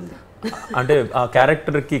వేసేలా ఉంది. అంటే ఆ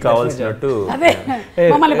క్యారెక్టర్ కి కావాల్సినట్టు అదే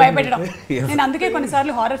మమ్మల్ని భయపెట్టడం. నేను అందుకే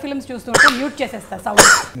కొన్నిసార్లు హారర్ ఫిల్మ్స్ చూస్తుంటే మ్యూట్ చేసేస్తా సౌండ్.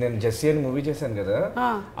 నేను జెస్సీ అని మూవీ చేశాను కదా,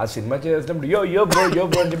 ఆ సినిమా చేసినప్పుడు యో యో బ్రో యో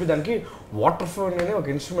బ్రో అని చెప్పి దానికి వాటర్ ఫోన్ అని ఒక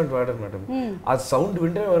ఇన్స్ట్రుమెంట్ వాడాను మేడం. ఆ సౌండ్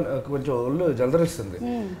వింటే కొంచెం ఒళ్ళు జలదరిస్తుంది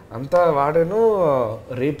అంతా వాడాను.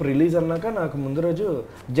 రేపు రిలీజ్ అన్నాక నాకు ముందు రోజు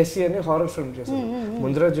జెస్సీ అని హారర్ ఫిల్మ్ చేశాను.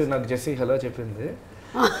 ముందు రోజు నాకు జెస్సీ హలో చెప్పింది.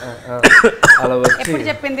 అలా వచ్చి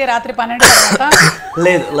చెప్పింది రాత్రి 12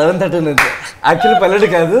 లేదు 11:30 నుంచి. యాక్చువల్లీ 12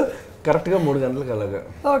 కాదు, కరెక్ట్గా 3 గంటలకు అలాగా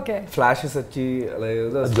ఫ్లాషెస్ వచ్చి అలా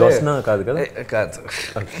కాదు కదా, కాదు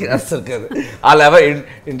అసలు కాదు. అలా ఎవరు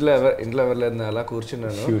ఇంట్లో ఎవరు లేదు, అలా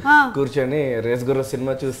కూర్చున్నాను. కూర్చొని రేస్ గుర్ర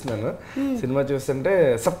సినిమా చూస్తున్నాను. సినిమా చూస్తుంటే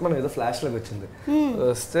సప్మన్ ఏదో ఫ్లాష్ లాగా వచ్చింది.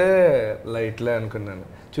 వస్తే లైట్లే అనుకున్నాను.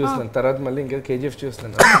 చూస్తున్నాను తర్వాత మళ్ళీ ఇంకా కేజీఎఫ్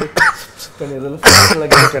చూస్తున్నాను, ఏదో ఫ్లాష్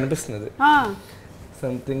లాగా కనిపిస్తుంది.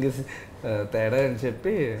 సంథింగ్ ఇస్ తేడా అని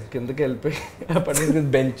చెప్పి కిందకి వెళ్ళిపోయి అప్పటి నుంచి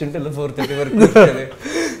బెంచ్ ఉంటే 4:30 వరకు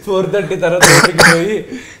 4:30 తర్వాత పోయి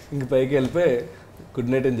ఇంక పైకి వెళ్ళిపోయి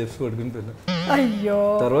గుడ్ నైట్ అని చెప్పి పడుకుని పోయినా. అయ్యో.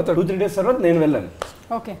 తర్వాత 2-3 days తర్వాత నేను వెళ్ళాను.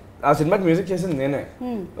 ఓకే. ఆ సినిమాకి మ్యూజిక్ చేసింది నేనే.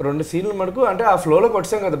 2 సీన్లు మటుకు అంటే ఆ ఫ్లోలోకి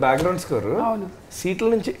వచ్చాం కదా బ్యాక్గ్రౌండ్ స్కోర్, సీట్ల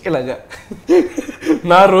నుంచి ఇలాగా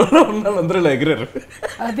నా రోల్లో ఉన్న వాళ్ళందరూ ఇలా ఎగిరారు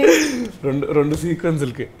రెండు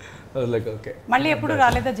సీక్వెన్స్లకి. Like okay. మళ్ళీ ఎప్పుడు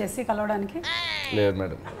రాలేదా జెస్సీ కలవడానికి? లేదు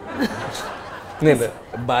మేడం, నేను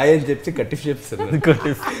బాయ్ అని చెప్పి కట్టిఫ్ చెప్తాను.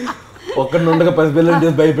 ఒక్కడి నుండగా 10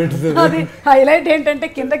 బిల్లు భయపెట్టింది. హైలైట్ ఏంటంటే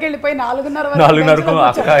కిందకి వెళ్ళిపోయి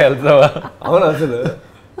 4:30 వెళ్తావా? అవును, అసలు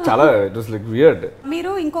చాలా ఇట్ వాస్ లైక్ వియర్డ్.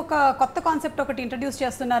 మీరు ఇంకొక కొత్త కాన్సెప్ట్ ఒకటి ఇంట్రడ్యూస్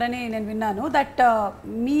చేస్తున్నారని నేను విన్నాను. దట్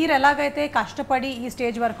మీరు ఎలాగైతే కష్టపడి ఈ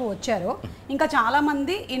స్టేజ్ వరకు వచ్చారో ఇంకా చాలా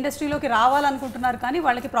మంది ఇండస్ట్రీలోకి రావాలనుకుంటున్నారు కానీ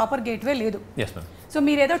వాళ్ళకి ప్రాపర్ గేట్వే లేదు. సో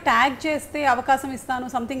మీరు ఏదో ట్యాగ్ చేస్తే అవకాశం ఇస్తాను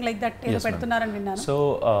సంథింగ్ లైక్ దట్ ఏదో పెడుతున్నారని విన్నాను. సో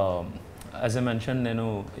యాజ్ ఎ మెన్షన్, నేను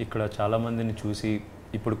ఇక్కడ చాలా మందిని చూసి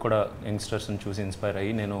ఇప్పుడు కూడా యంగ్స్టర్స్ని చూసి ఇన్స్పైర్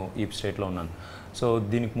అయ్యి నేను ఈ స్టేట్లో ఉన్నాను. సో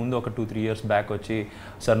దీనికి ముందు ఒక 2-3 years బ్యాక్ వచ్చి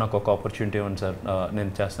సార్ నాకు ఒక ఆపర్చునిటీ ఇవ్వండి సార్,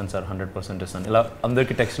 నేను చేస్తాను సార్, 100% ఇస్తాను, ఇలా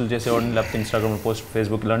అందరికీ టెక్స్టులు చేసేవాడిని, లేకపోతే ఇన్స్టాగ్రామ్ పోస్ట్,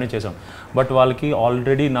 ఫేస్బుక్ ఇలానే చేసాం. బట్ వాళ్ళకి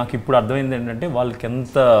ఆల్రెడీ నాకు ఇప్పుడు అర్థమైంది ఏంటంటే వాళ్ళకి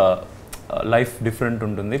ఎంత లైఫ్ డిఫరెంట్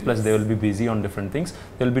ఉంటుంది, plus they will be busy on different things,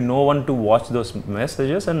 they will be no one to watch those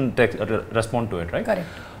messages and respond to it, right?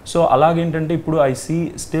 So అలాగేంటంటే ఇప్పుడు I see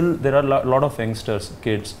still there are lot of youngsters,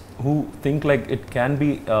 kids who think like it can be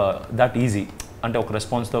that easy, అంటే ఒక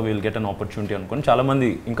రెస్పాన్స్తో will get an opportunity అనుకోని చాలామంది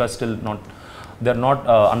ఇంకా still they are not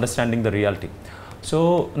understanding the reality. So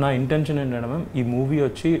నా intention ఏంటంటే ma'am, ఈ movie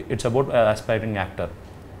వచ్చి it's about aspiring actor,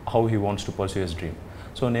 how he wants to pursue his dream.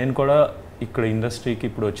 So నేను కూడా ఇక్కడ ఇండస్ట్రీకి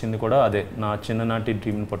ఇప్పుడు వచ్చింది కూడా అదే, నా చిన్ననాటి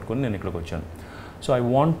డ్రీమ్ని పట్టుకొని నేను ఇక్కడికి వచ్చాను. So I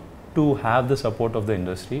want to have the support of the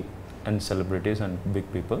industry and celebrities and big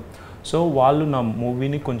people. So వాళ్ళు నా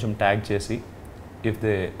మూవీని కొంచెం ట్యాగ్ చేసి, if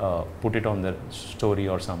they put it on their story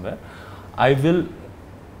or somewhere, I will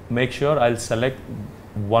make sure I'll select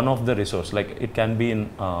one of the resource, like it can be in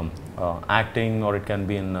acting, or it can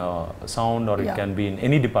be in sound, or it can be in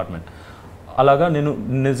any department. అలాగా నేను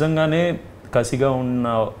నిజంగానే కసిగా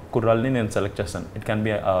ఉన్న కుర్రాల్ని నేను select చేస్తాను. It can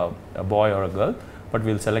be boy or a girl, but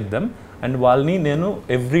will select them, and వాళ్ళని నేను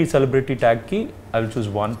every celebrity ట్యాగ్కి I will choose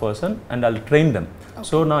one person and I'll train them.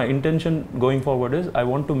 So నా intention going forward is I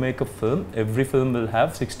want to make a film. Every film will have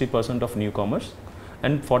 60% of newcomers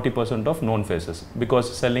and 40% of known faces, because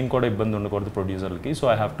selling కూడా ఇబ్బంది ఉండకూడదు ప్రొడ్యూసర్కి. So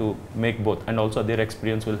I have to make both, and also their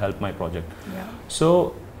experience will help my project. So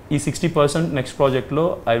ఈ 60% next ప్రాజెక్ట్లో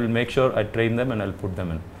I will make sure I train them and I'll put them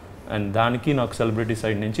in. And దానికి నాకు celebrity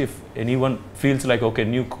side నుంచి if anyone feels like okay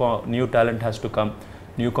new talent has to come,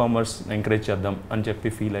 new commerce encourage చేద్దాం అని చెప్పి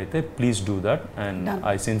feel అయితే please do that, and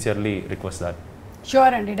I sincerely request that.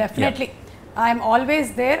 Sure అండి, definitely I'm always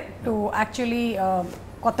there to actually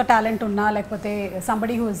కొత్త talent ఉన్నా లేకపోతే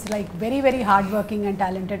somebody who is like very very hard working and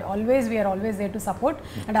talented, we are always there to support.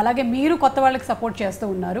 And అలాగే మీరు కొత్త వాళ్ళకి support చేస్తూ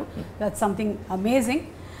ఉన్నారు, దట్స్ సంథింగ్ అమేజింగ్.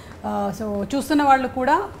 సో చూస్తున్న వాళ్ళు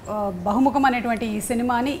కూడా బహుముఖం అనేటువంటి ఈ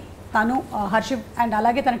సినిమాని తను హర్షివ్ అండ్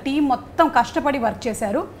అలాగే తన టీం మొత్తం కష్టపడి వర్క్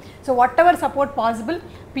చేశారు. So what ever support possible,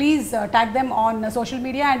 please tag them on social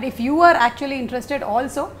media, and if you are actually interested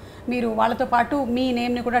also మీరు వాళ్ళతో పాటు మీ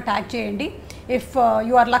నేమ్ని కూడా ట్యాగ్ చేయండి. If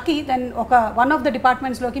you are lucky then one of the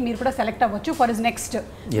డిపార్ట్మెంట్స్లోకి మీరు కూడా సెలెక్ట్ అవ్వచ్చు for his next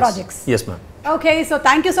projects. Okay, so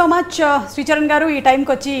thank you so much Sricharan గారు, ఈ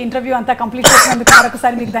టైంకి వచ్చి ఇంటర్వ్యూ అంతా కంప్లీట్ చేసినందుకు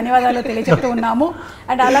మరొకసారి మీకు ధన్యవాదాలు తెలియజేస్తూ ఉన్నాము.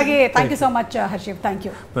 అండ్ అలాగే thank you so much హర్షివ్. Thank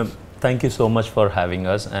you. Thank you so much for having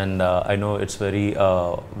us, and I know it's very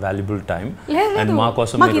valuable time. And మా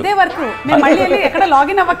కోసం మాకు ఇదే వర్క్, మేము మళ్ళీ వెళ్ళి ఎక్కడ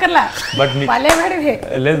లాగిన్ అవ్వక్కర్లా. బట్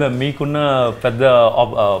లేదు, మీకున్న పెద్ద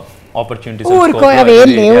ఆపర్చునిటీస్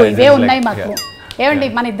ఇవే ఉన్నాయి మాకు. ఏమండి,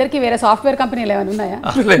 మన ఇద్దరికి వేరే సాఫ్ట్వేర్ కంపెనీలు ఏమైనా ఉన్నాయా?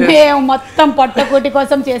 మేము మొత్తం పొట్టకోటి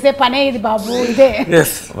కోసం చేసే పనే ఇది బాబు, ఇదే.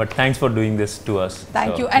 But thanks for doing this to us.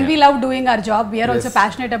 Thank you, and we love doing our job. We are also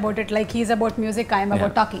passionate about it. Like he's about music, I am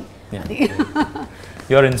about talking.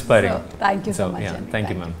 You're inspiring. So, thank you so much. Thank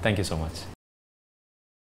you, ma'am. Thank you so much.